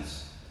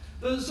saints.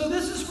 So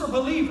this is for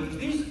believers.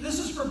 This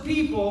is for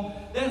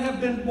people that have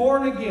been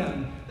born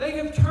again. They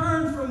have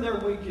turned from their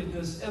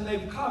wickedness and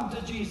they've come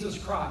to Jesus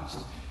Christ.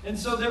 And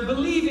so they're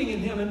believing in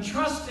Him and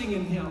trusting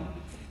in Him.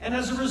 And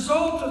as a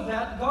result of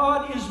that,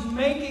 God is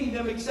making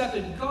them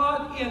accepted.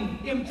 God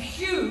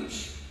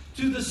imputes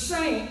to the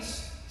saints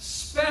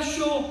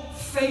special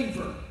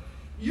favor.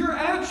 You're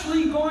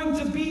actually going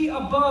to be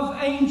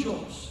above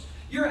angels.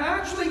 You're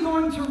actually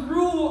going to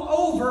rule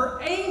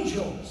over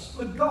angels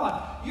with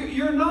God.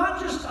 You're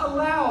not just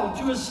allowed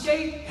to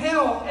escape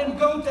hell and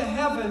go to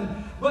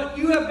heaven, but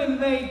you have been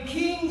made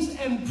kings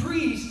and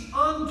priests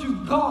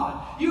unto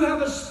God. You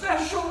have a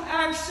special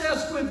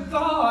access with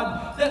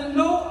God that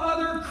no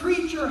other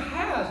creature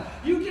has.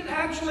 You can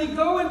actually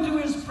go into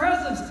His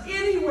presence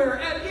anywhere,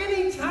 at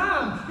any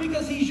time,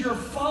 because He's your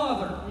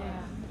Father.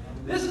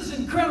 This is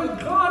incredible.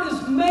 God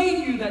has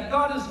made you that.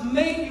 God has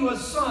made you a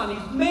son.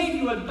 He's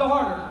made you a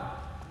daughter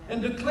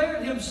and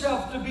declared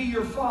Himself to be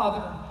your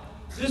Father.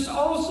 This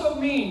also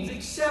means,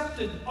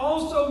 accepted,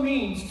 also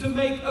means to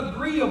make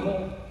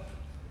agreeable,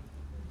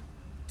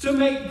 to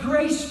make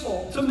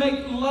graceful, to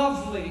make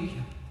lovely,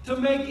 to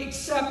make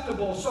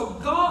acceptable. So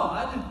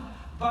God,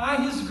 by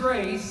His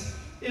grace,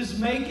 is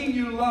making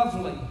you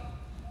lovely.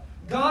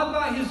 God,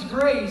 by His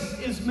grace,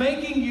 is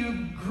making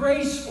you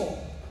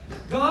graceful.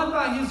 God,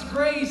 by His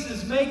grace,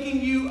 is making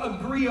you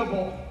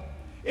agreeable.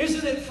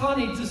 Isn't it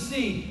funny to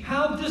see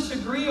how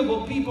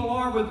disagreeable people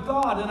are with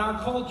God in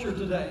our culture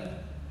today?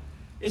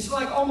 It's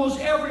like almost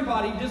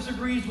everybody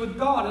disagrees with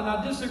God, and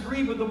I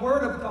disagree with the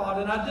Word of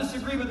God, and I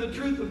disagree with the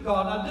truth of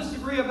God, and I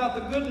disagree about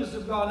the goodness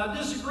of God, and I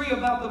disagree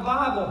about the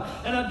Bible,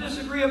 and I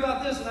disagree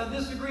about this, and I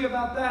disagree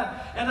about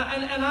that, and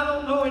I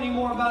don't know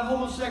anymore about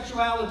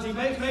homosexuality.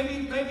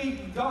 Maybe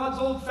God's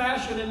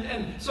old-fashioned,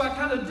 and so I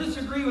kind of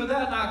disagree with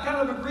that, and I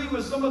kind of agree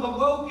with some of the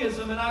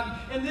wokeism,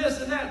 and this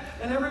and that,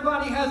 and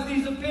everybody has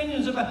these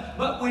opinions about it.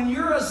 But when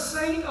you're a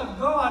saint of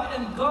God,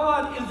 and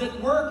God is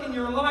at work in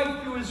your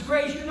life through His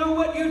grace, you know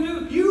what you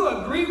do? You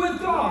agree with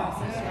God.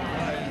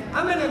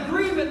 I'm in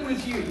agreement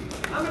with you.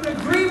 I'm in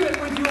agreement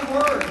with your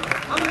word.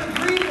 I'm in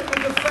agreement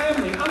with the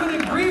family. I'm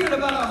in agreement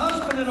about a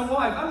husband and a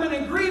wife. I'm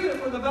in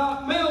agreement with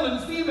about male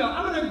and female.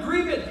 I'm in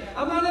agreement.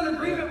 I'm not in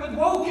agreement with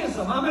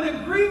wokeism. I'm in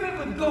agreement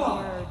with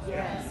God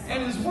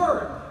and His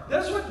word.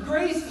 That's what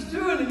grace is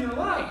doing in your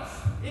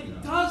life.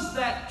 It does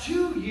that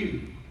to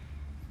you.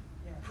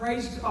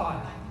 Praise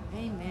God.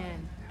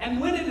 Amen. And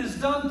when it is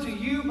done to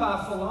you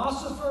by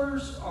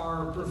philosophers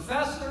or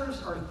professors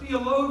or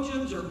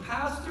theologians or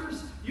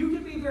pastors, you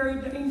can be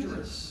very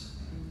dangerous.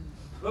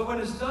 But when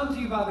it's done to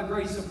you by the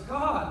grace of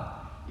God,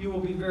 you will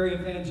be very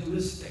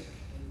evangelistic.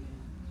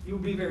 You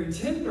will be very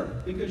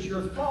tender, because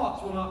your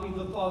thoughts will not be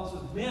the thoughts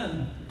of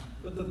men,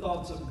 but the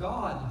thoughts of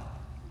God.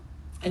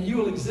 And you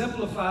will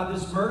exemplify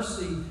this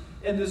mercy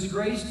and this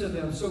grace to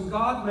them. So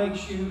God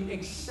makes you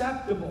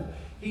acceptable.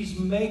 He's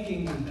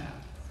making you that.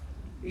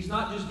 He's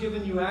not just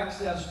giving you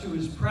access to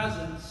His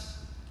presence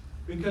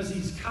because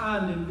He's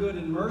kind and good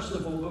and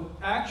merciful,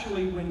 but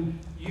actually when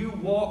you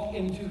walk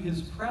into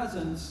His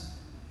presence,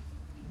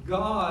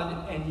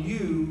 God and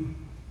you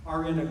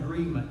are in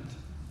agreement.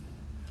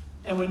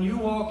 And when you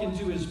walk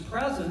into His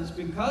presence,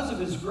 because of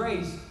His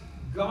grace,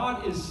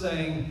 God is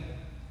saying,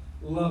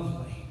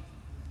 lovely.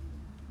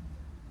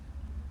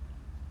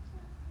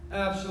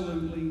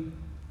 Absolutely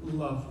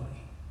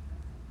lovely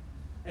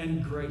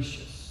and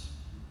gracious.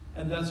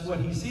 And that's what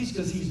He sees,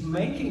 because He's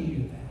making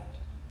you that.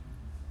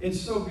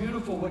 It's so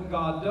beautiful what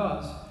God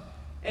does.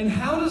 And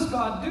how does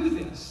God do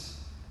this?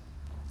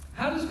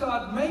 How does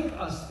God make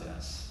us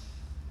this?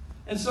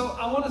 And so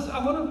I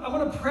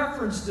want to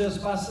preference this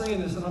by saying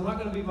this, and I'm not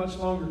going to be much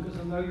longer because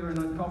I know you're in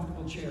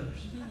uncomfortable chairs.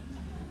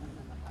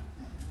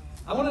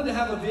 I wanted to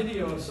have a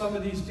video of some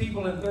of these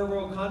people in third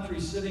world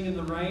countries sitting in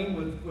the rain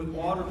with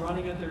water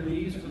running at their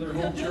knees for their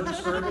whole church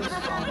service,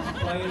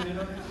 playing, you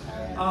know.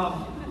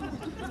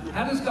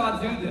 How does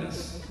God do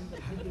this?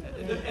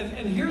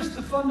 And here's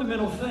the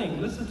fundamental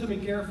thing. Listen to me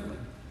carefully.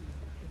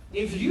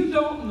 If you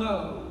don't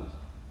know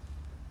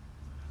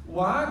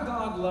why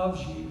God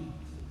loves you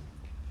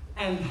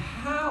and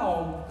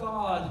how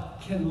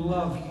God can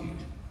love you,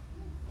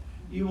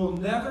 you will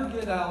never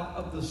get out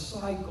of the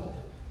cycle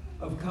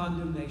of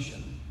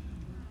condemnation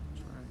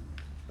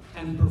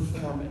and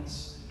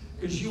performance,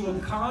 because you will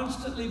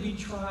constantly be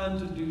trying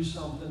to do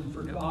something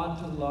for God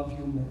to love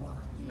you more.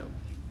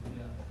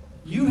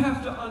 You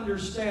have to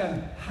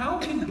understand, how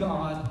can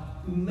God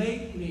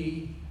make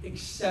me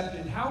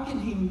accepted? How can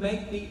he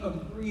make me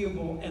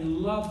agreeable and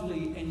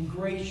lovely and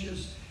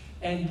gracious?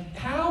 And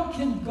how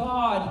can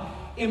God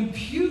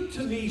impute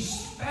to me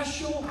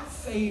special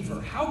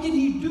favor? How can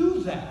he do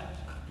that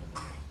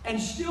and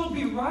still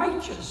be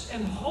righteous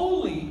and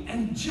holy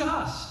and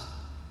just?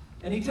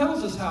 And he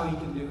tells us how he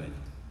can do it.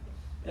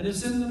 And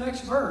it's in the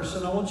next verse,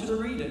 and I want you to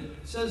read it. It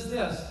says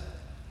this,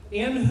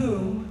 in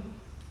whom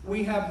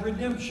we have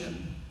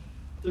redemption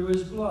through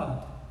his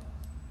blood.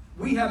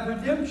 We have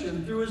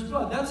redemption through his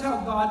blood. That's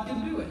how God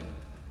can do it.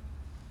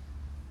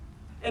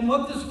 And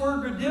what this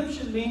word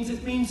redemption means,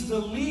 it means the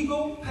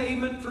legal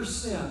payment for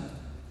sin.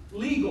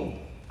 Legal.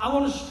 I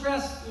want to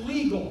stress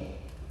legal.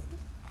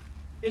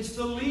 It's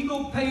the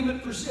legal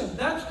payment for sin.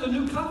 That's the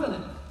new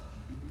covenant.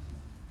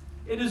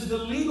 It is the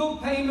legal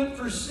payment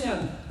for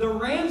sin. The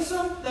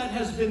ransom that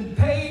has been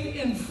paid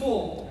in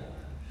full.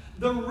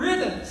 The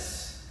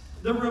riddance,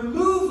 the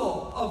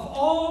removal of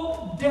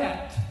all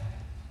debt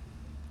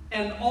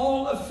and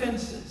all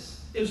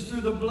offenses is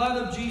through the blood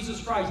of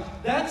Jesus Christ.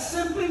 That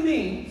simply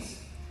means,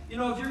 you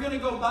know, if you're going to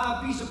go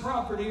buy a piece of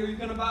property or you're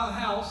going to buy a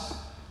house,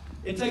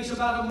 it takes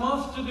about a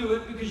month to do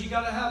it because you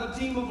got to have a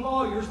team of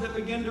lawyers that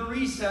begin to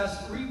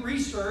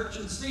research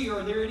and see,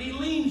 are there any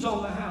liens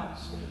on the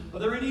house? Are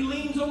there any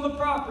liens on the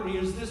property?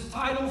 Is this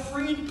title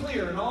free and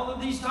clear? And all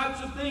of these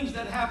types of things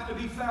that have to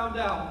be found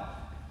out.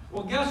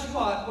 Well, guess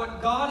what?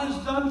 What God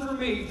has done for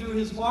me through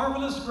his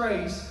marvelous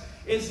grace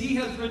is he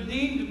has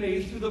redeemed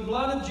me through the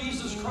blood of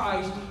Jesus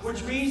Christ,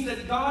 which means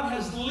that God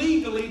has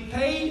legally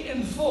paid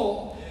in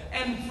full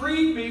and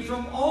freed me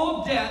from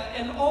all debt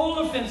and all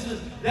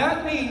offenses.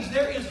 That means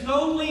there is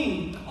no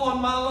lien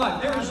on my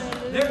life.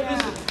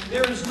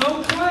 There is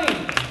no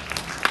claim.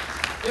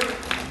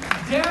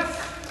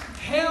 Death,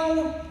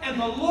 hell, and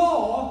the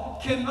law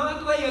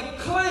cannot lay a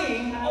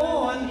claim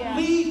on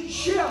Lee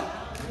Shipp.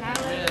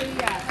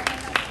 Hallelujah.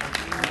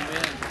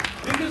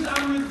 Because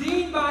I'm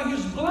redeemed by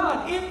his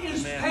blood. It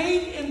is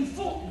paid in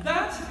full.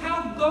 That's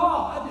how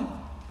God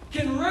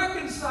can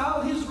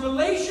reconcile his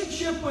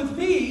relationship with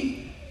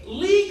me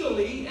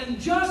legally and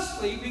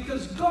justly,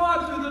 because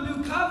God, through the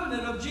new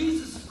covenant of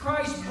Jesus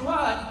Christ's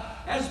blood,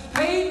 has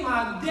paid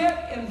my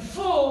debt in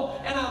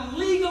full, and I'm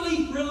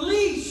legally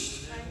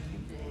released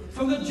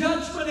from the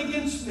judgment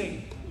against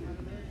me.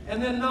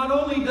 And then not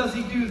only does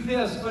he do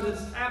this, but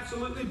it's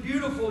absolutely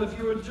beautiful if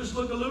you would just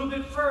look a little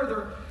bit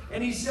further,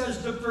 and he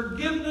says the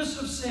forgiveness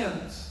of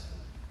sins.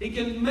 He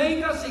can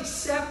make us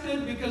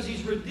accepted because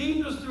he's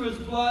redeemed us through his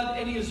blood,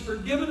 and he has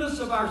forgiven us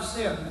of our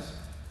sins.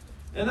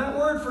 And that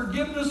word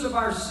forgiveness of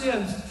our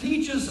sins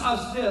teaches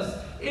us this.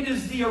 It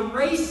is the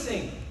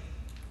erasing.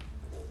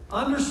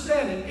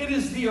 Understand it. It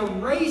is the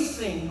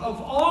erasing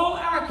of all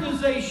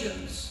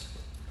accusations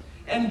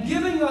and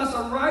giving us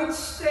a right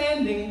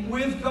standing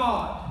with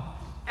God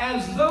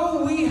as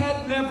though we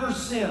had never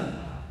sinned.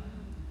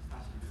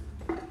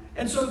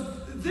 And so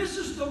this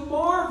is the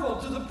marvel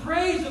to the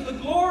praise of the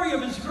glory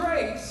of his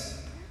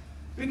grace,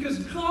 because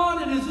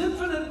God in his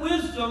infinite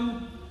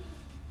wisdom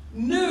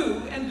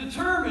knew and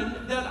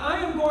determined that I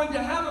am going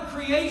to have a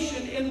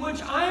creation in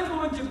which I am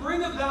going to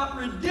bring about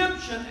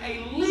redemption,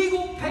 a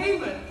legal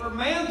payment for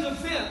man's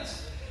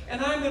offense.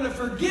 And I'm going to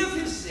forgive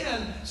his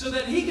sin so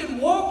that he can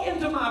walk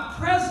into my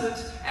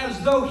presence as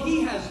though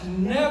he has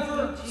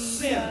never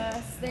sinned.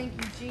 Thank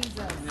you, Jesus.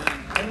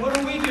 And what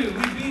do?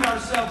 We beat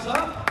ourselves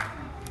up.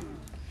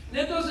 And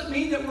it doesn't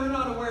mean that we're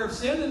not aware of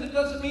sin, and it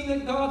doesn't mean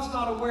that God's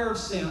not aware of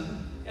sin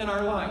in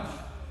our life.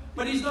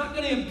 But he's not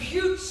going to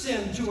impute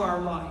sin to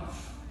our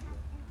life.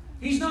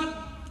 He's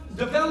not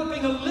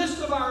developing a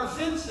list of our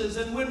offenses,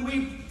 and when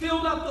we've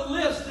filled up the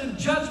list, then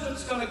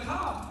judgment's going to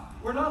come.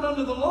 We're not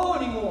under the law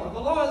anymore. The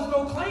law has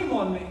no claim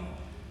on me.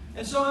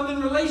 And so I'm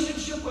in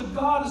relationship with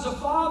God as a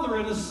father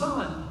and a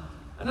son.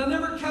 And I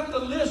never kept a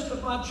list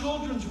of my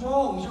children's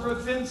wrongs or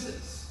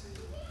offenses.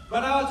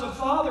 But as a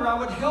father, I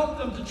would help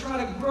them to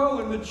try to grow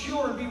and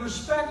mature and be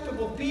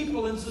respectable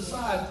people in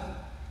society.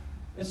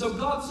 And so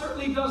God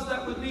certainly does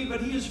that with me,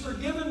 but he has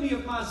forgiven me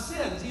of my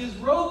sins. He has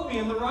robed me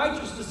in the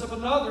righteousness of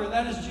another, and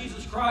that is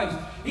Jesus Christ.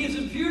 He has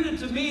imputed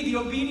to me the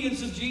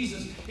obedience of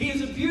Jesus. He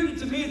has imputed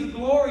to me the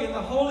glory and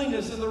the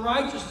holiness and the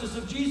righteousness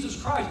of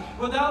Jesus Christ,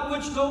 without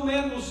which no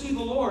man will see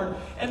the Lord.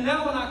 And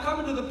now when I come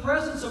into the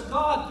presence of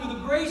God, through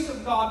the grace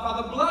of God,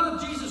 by the blood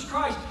of Jesus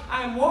Christ,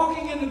 I am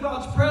walking into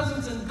God's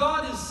presence, and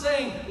God is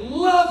saying,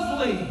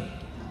 lovely,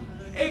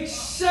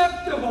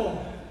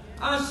 acceptable.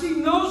 I see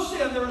no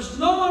sin. There is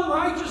no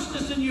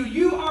unrighteousness in you.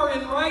 You are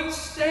in right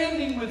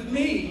standing with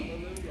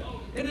me.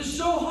 It is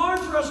so hard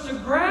for us to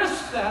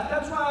grasp that.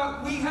 That's why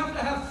we have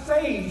to have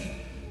faith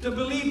to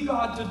believe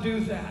God to do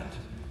that.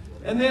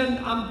 And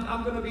then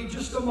I'm going to be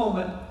just a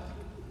moment.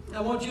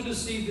 I want you to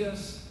see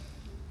this.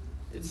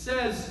 It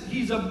says,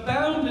 he's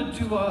abounded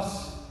to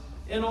us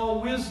in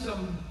all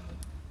wisdom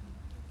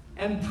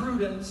and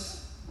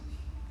prudence.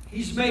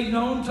 He's made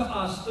known to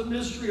us the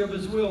mystery of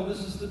his will. This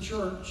is the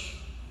church.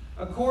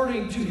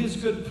 According to his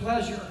good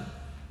pleasure,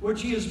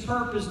 which he has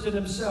purposed in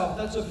himself.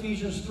 That's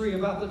Ephesians 3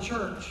 about the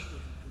church.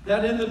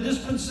 that in the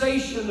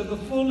dispensation of the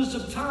fullness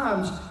of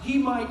times he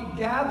might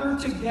gather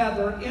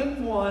together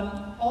in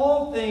one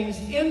all things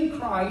in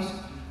Christ,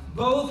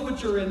 both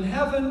which are in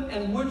heaven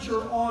and which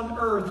are on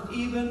earth,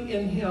 even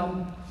in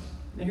him.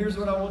 And here's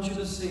what I want you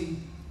to see.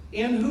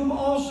 In whom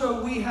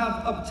also we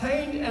have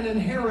obtained an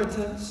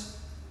inheritance,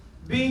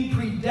 being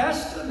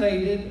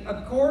predestinated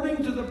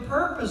according to the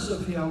purpose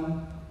of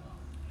him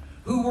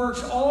who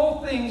works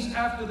all things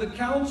after the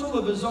counsel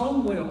of his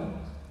own will,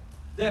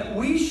 that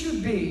we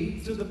should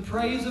be to the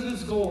praise of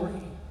his glory,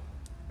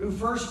 who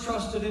first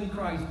trusted in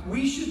Christ.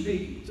 We should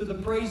be to the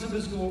praise of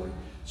his glory.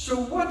 So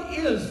what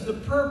is the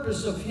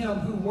purpose of him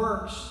who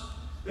works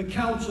the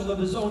counsel of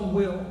his own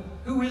will?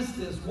 Who is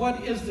this?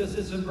 What is this?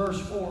 It's in verse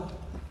 4.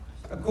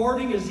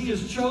 According as he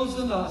has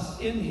chosen us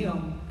in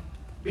him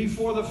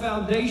before the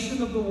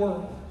foundation of the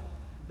world,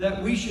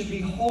 that we should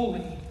be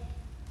holy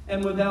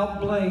and without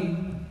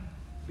blame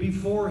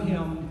before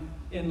him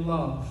in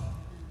love.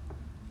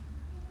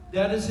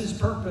 That is his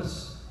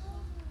purpose,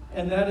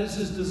 and that is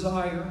his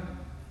desire.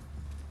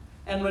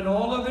 And when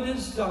all of it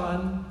is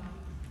done,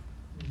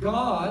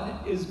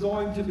 God is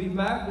going to be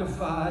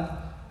magnified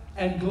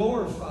and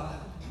glorified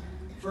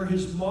for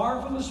his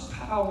marvelous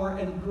power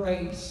and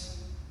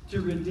grace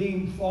to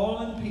redeem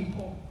fallen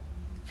people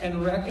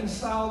and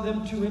reconcile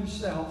them to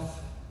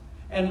himself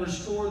and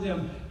restore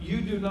them.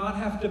 You do not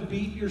have to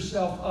beat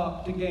yourself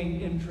up to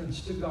gain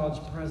entrance to God's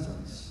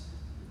presence.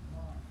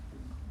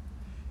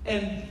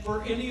 And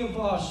for any of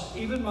us,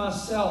 even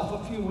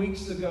myself a few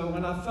weeks ago,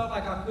 when I felt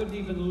like I couldn't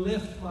even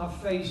lift my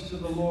face to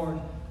the Lord,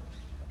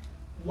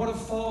 what a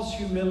false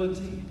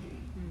humility.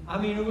 I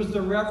mean, it was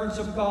the reverence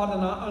of God,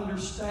 and I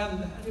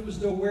understand that. It was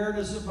the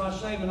awareness of my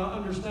shame, and I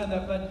understand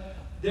that. But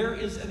there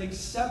is an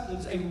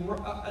acceptance,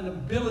 an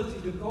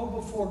ability to go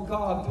before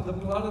God through the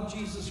blood of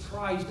Jesus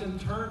Christ and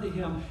turn to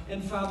him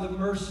and find the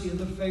mercy and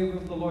the favor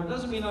of the Lord. It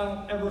doesn't mean I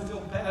don't ever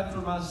feel bad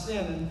for my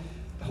sin and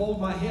hold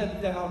my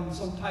head down in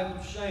some type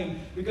of shame.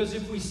 Because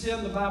if we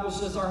sin, the Bible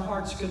says our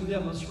hearts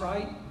condemn us,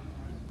 right?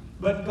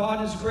 But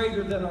God is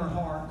greater than our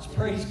hearts.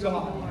 Praise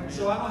God.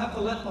 So I don't have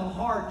to let my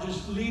heart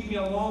just lead me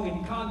along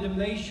in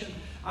condemnation.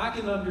 I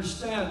can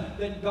understand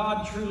that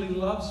God truly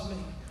loves me.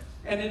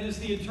 And it is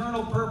the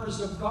eternal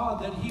purpose of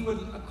God that he would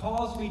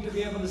cause me to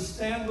be able to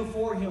stand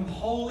before him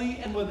holy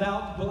and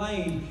without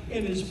blame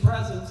in his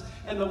presence.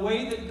 And the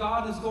way that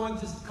God is going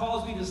to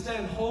cause me to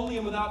stand holy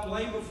and without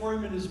blame before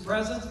him in his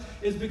presence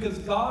is because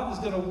God is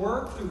going to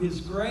work through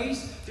his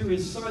grace, through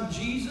his son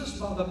Jesus,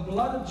 by the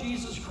blood of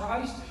Jesus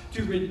Christ,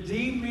 to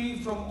redeem me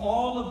from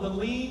all of the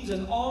liens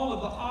and all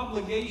of the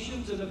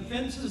obligations and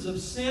offenses of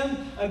sin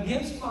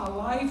against my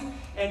life.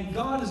 And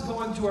God is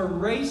going to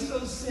erase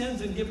those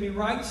sins and give me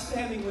right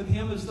standing with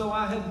him as though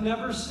I had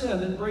never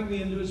sinned, and bring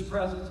me into his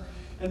presence.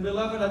 And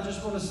beloved, I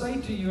just want to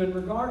say to you in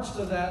regards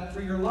to that,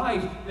 for your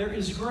life, there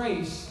is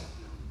grace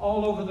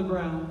all over the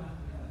ground.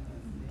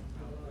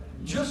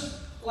 Just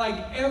like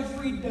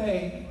every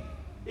day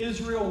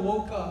Israel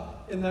woke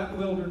up in that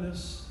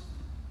wilderness,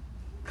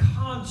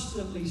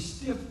 constantly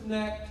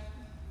stiff-necked,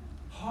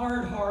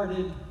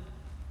 hard-hearted,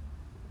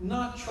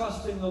 not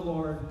trusting the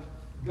Lord,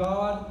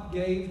 God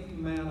gave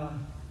manna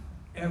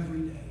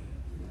every day.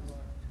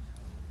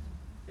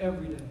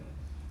 Every day.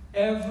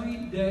 Every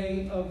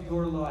day of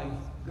your life,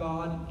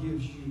 God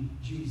gives you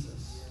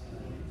Jesus.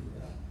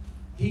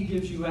 He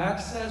gives you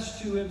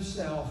access to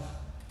himself,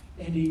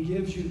 and he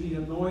gives you the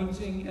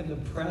anointing and the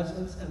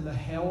presence and the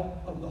help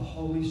of the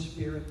Holy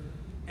Spirit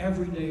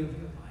every day of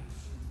your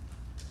life.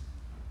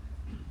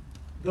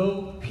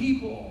 Though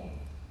people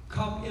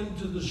come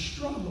into the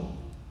struggle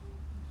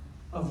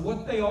of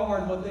what they are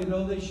and what they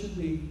know they should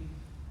be,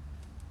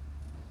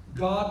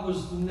 God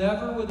was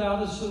never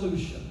without a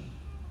solution.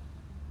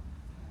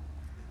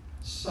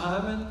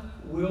 Simon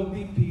will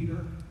be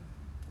Peter.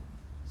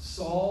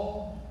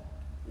 Saul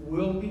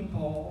will be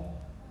Paul.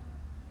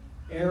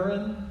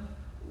 Aaron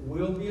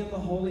will be in the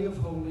Holy of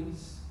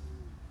Holies.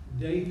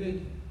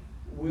 David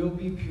will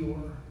be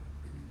pure,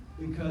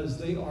 because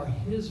they are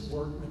his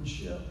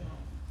workmanship.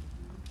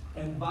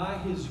 And by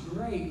his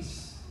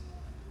grace,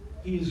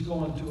 he is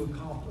going to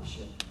accomplish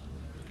it.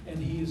 And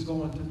he is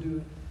going to do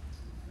it.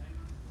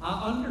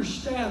 I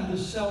understand the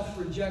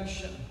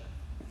self-rejection,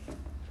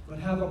 but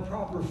have a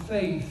proper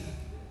faith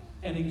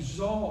and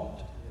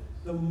exalt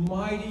the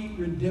mighty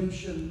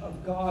redemption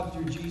of God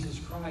through Jesus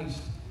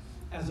Christ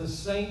as a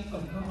saint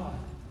of God.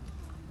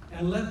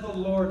 And let the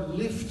Lord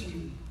lift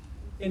you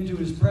into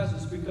his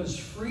presence, because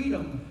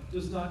freedom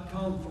does not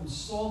come from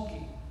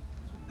sulking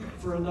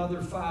for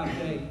another 5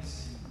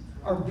 days,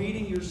 or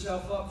beating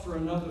yourself up for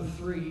another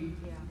 3.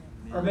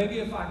 Or maybe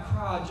if I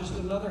cry just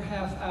another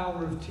half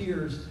hour of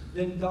tears,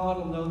 then God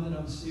will know that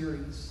I'm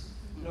serious.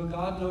 You know,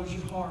 God knows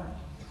your heart.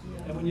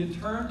 And when you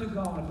turn to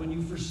God, when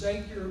you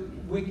forsake your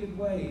wicked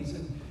ways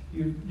and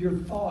your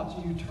thoughts,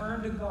 and you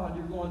turn to God,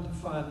 you're going to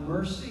find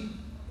mercy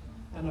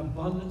and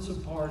abundance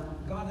of pardon.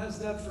 God has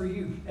that for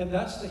you. And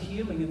that's the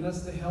healing, and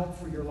that's the help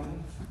for your life.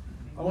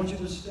 I want you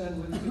to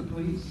stand with me,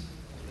 please.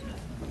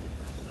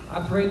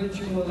 I pray that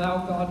you will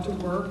allow God to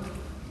work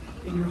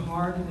in your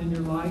heart and in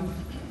your life.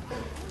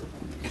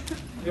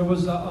 There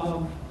was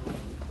a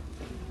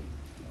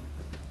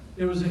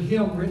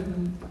hymn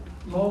written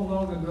long,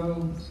 long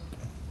ago,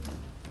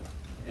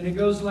 and it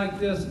goes like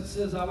this. It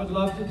says, I would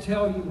love to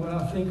tell you what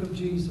I think of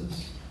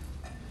Jesus,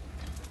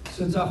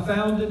 since I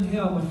found in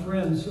him a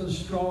friend so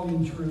strong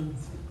and true.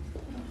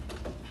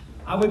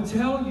 I would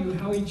tell you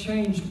how he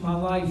changed my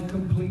life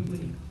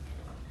completely.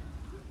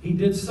 He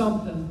did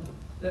something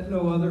that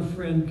no other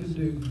friend could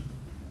do.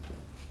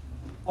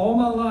 All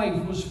my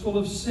life was full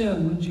of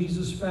sin when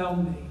Jesus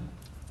found me.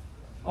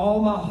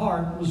 All my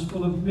heart was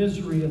full of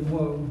misery and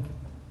woe.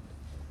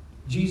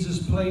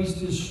 Jesus placed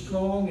his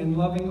strong and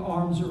loving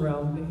arms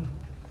around me,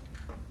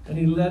 and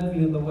he led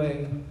me in the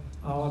way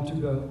I ought to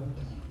go.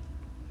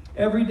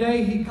 Every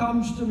day he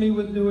comes to me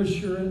with new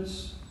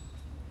assurance.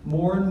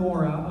 More and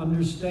more I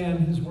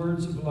understand his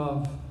words of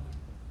love,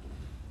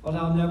 but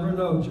I'll never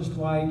know just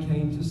why he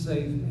came to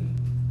save me,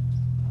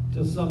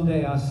 till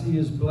someday I see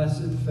his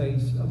blessed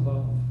face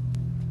above.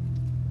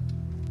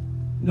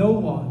 No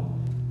one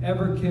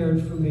ever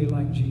cared for me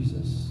like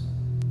Jesus.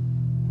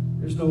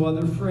 There's no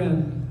other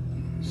friend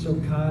so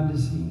kind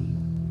as he.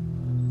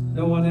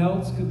 No one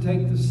else could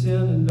take the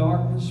sin and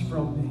darkness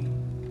from me.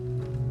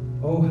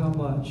 Oh, how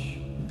much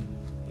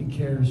he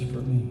cares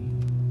for me.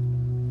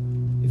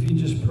 If you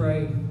just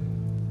pray,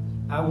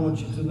 I want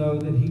you to know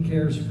that he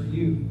cares for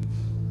you.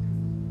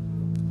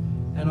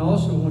 And I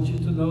also want you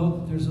to know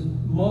that there's a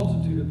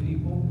multitude of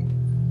people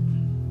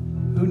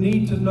who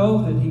need to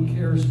know that he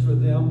cares for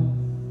them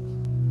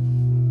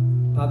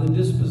by the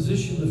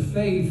disposition of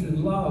faith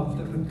and love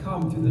that would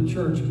come through the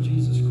church of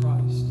Jesus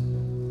Christ.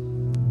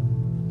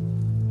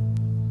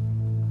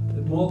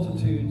 The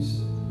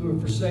multitudes who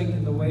have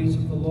forsaken the ways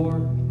of the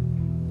Lord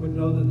would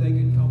know that they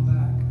could come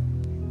back.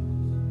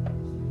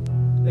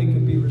 They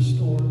could be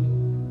restored.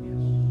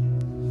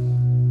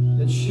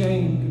 That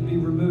shame could be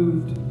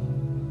removed.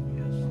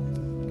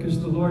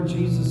 Because the Lord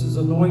Jesus is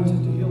anointed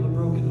to heal the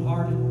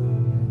brokenhearted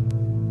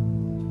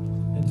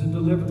and to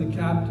deliver the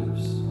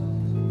captives,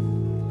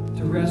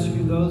 to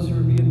rescue those who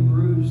are being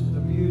bruised and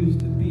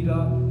abused and beat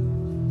up.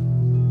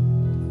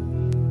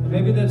 And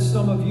maybe that's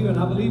some of you, and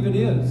I believe it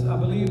is. I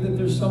believe that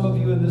there's some of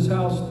you in this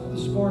house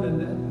this morning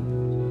that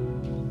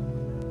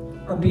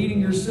are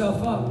beating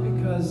yourself up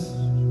because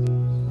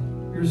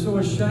you're so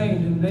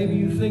ashamed, and maybe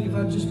you think, if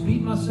I just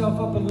beat myself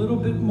up a little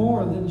bit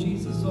more, then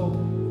Jesus will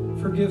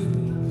forgive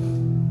me.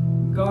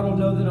 God will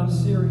know that I'm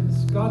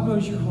serious. God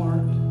knows your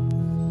heart.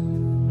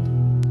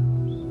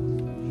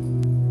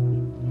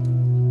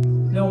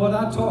 Now, what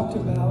I talked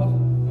about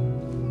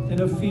in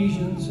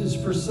Ephesians is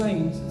for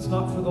saints. It's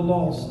not for the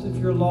lost. If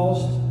you're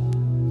lost,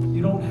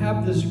 you don't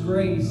have this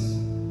grace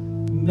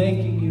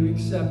making you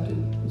accepted.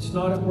 It's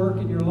not at work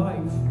in your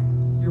life.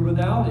 You're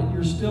without it.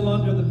 You're still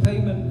under the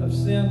payment of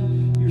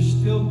sin. You're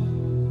still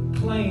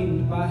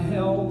claimed by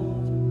hell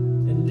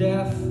and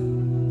death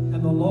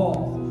and the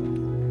law.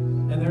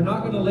 And they're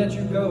not going to let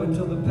you go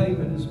until the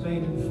payment is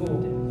made in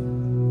full.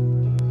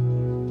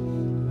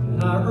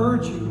 And I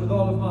urge you with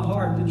all of my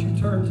heart that you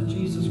turn to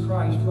Jesus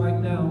Christ right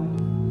now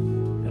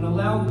and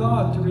allow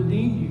God to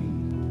redeem you.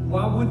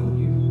 Why wouldn't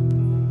you?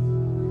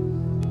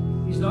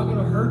 He's not going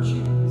to hurt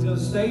you. He's going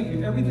to save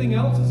you. Everything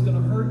else is going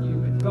to hurt you,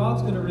 but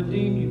God's going to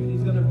redeem you, and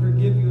he's going to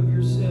forgive you of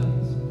your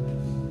sins.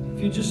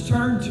 If you just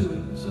turn to him.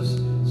 So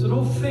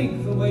don't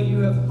think the way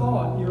you have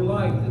thought in your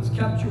life that's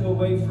kept you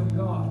away from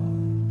God.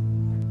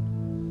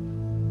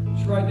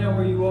 Just right now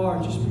where you are,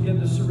 just begin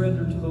to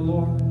surrender to the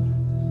Lord.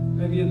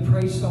 Maybe you'd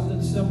pray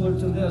something similar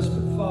to this,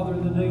 but Father,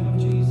 in the name of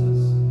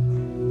Jesus,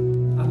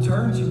 I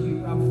turn to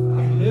you. I've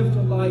lived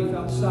a life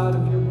outside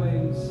of your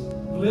ways.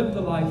 I've lived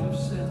a life of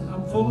sin.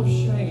 I'm full of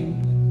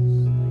shame.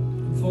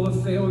 I'm full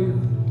of failure.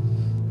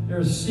 There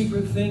are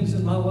secret things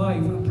in my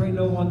life I pray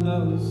no one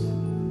knows.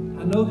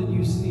 I know that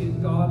you see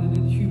it, God, and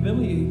it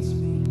humiliates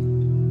me.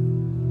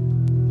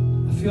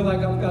 I feel like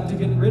I've got to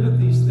get rid of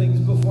these things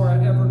before I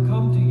ever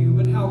come to you,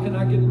 but how can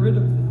I get rid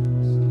of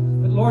them?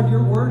 But Lord,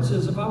 your word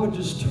says if I would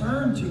just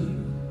turn to you,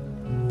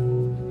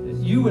 that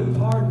you would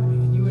pardon me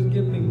and you would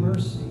give me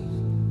mercy.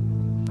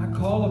 I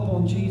call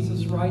upon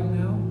Jesus right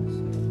now,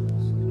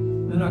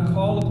 and I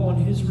call upon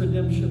his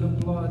redemption of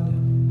blood.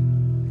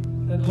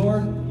 That,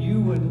 Lord,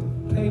 you would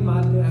pay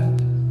my debt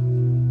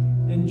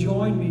and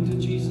join me to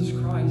Jesus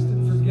Christ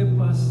and forgive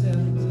my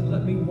sins and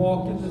let me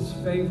walk in this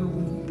favor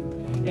with you.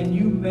 And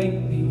you make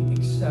me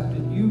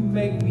accepted. You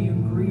make me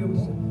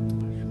agreeable.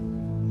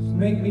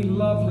 Make me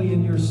lovely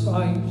in your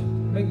sight.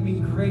 Make me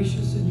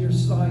gracious in your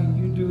sight.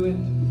 You do it.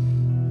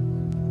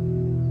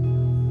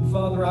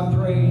 Father, I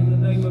pray in the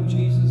name of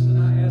Jesus, and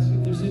I ask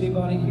if there's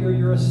anybody here,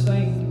 you're a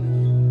saint,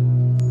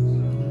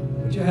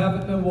 but you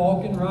haven't been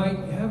walking right,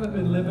 you haven't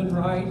been living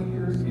right,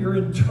 you're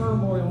in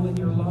turmoil in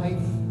your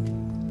life.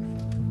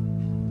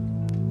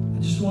 I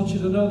just want you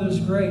to know there's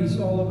grace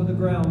all over the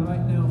ground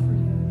right now for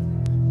you.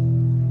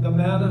 The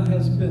manna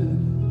has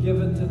been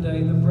given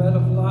today. The bread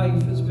of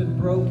life has been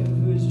broken,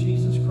 who is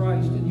Jesus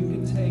Christ, and you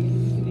can take it,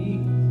 you can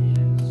eat.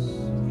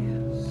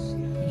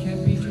 You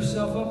can't beat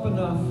yourself up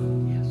enough.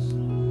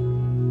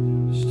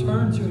 Just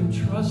turn to him,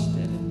 trust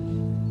in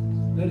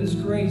him. Let his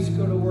grace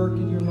go to work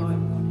in your life.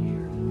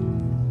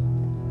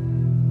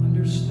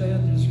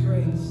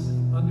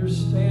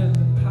 understand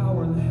the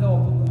power and the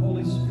help of the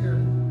Holy Spirit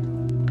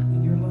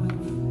in your life.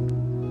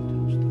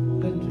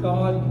 Let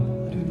God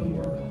do the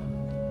work.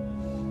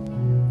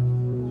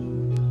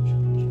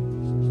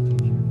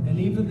 And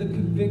even the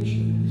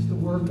conviction is the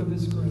work of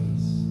His grace.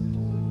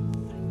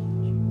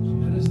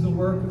 That is the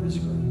work of His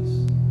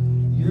grace.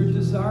 Your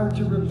desire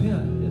to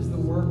repent is the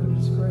work of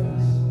His grace.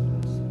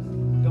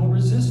 Don't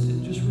resist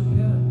it. Just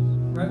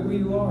repent. Right where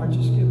you are,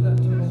 just give that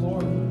to the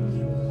Lord.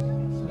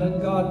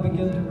 Let God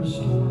begin to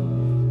restore.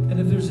 And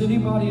if there's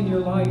anybody in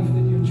your life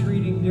that you're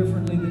treating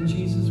differently than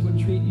Jesus would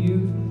treat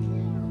you,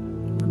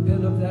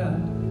 repent of that.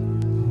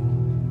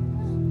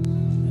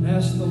 And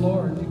ask the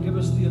Lord to give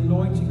us the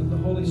anointing of the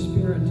Holy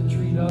Spirit to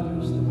treat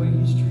others the way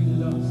He's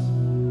treated us.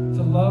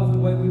 To love the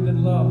way we've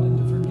been loved and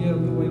to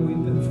forgive the way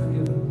we've been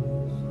forgiven.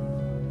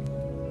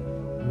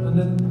 And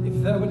then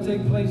if that would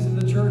take place in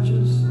the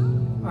churches,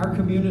 our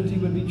community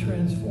would be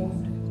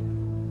transformed.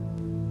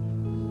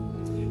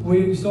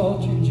 We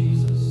exalt you,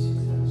 Jesus,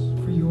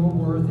 for you are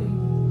worthy.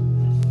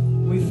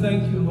 We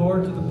thank you,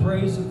 Lord, to the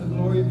praise of the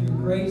glory of your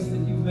grace that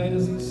you've made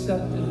us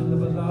accepted in the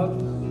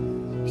beloved,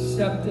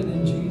 accepted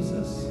in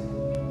Jesus.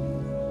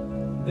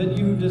 That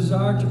you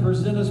desire to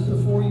present us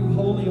before you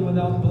holy and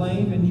without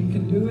blame, and you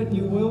can do it and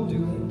you will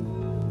do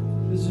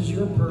it. This is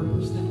your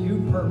purpose, that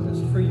you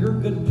purposed. For your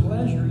good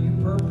pleasure, you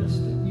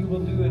purposed it. You will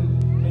do it.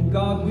 And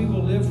God, we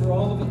will live for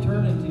all of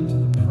eternity to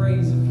the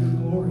praise of your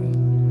glory.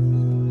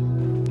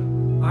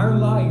 Our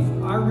life,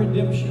 our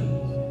redemption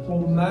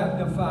will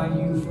magnify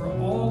you for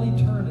all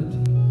eternity.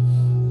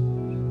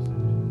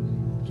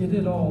 Get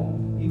it all,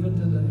 even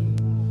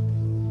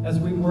today. As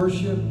we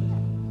worship,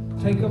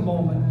 take a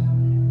moment.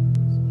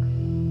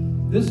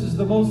 This is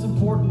the most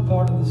important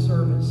part of the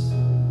service.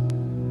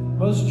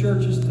 Most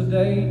churches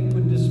today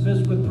would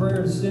dismiss with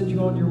prayer and send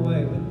you on your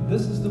way, but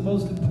this is the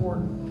most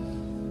important.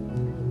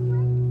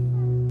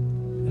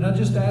 And I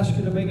just ask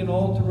you to make an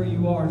altar where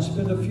you are and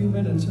spend a few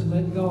minutes and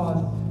let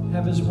God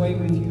have His way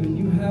with you. And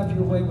you have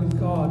your way with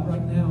God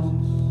right now,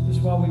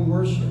 just while we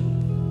worship.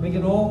 Make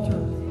an altar.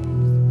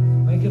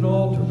 Make an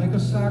altar. Make a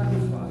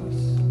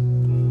sacrifice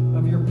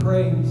of your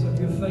praise, of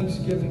your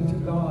thanksgiving to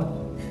God.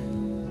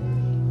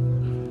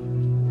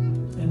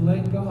 And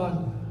let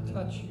God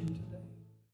touch you.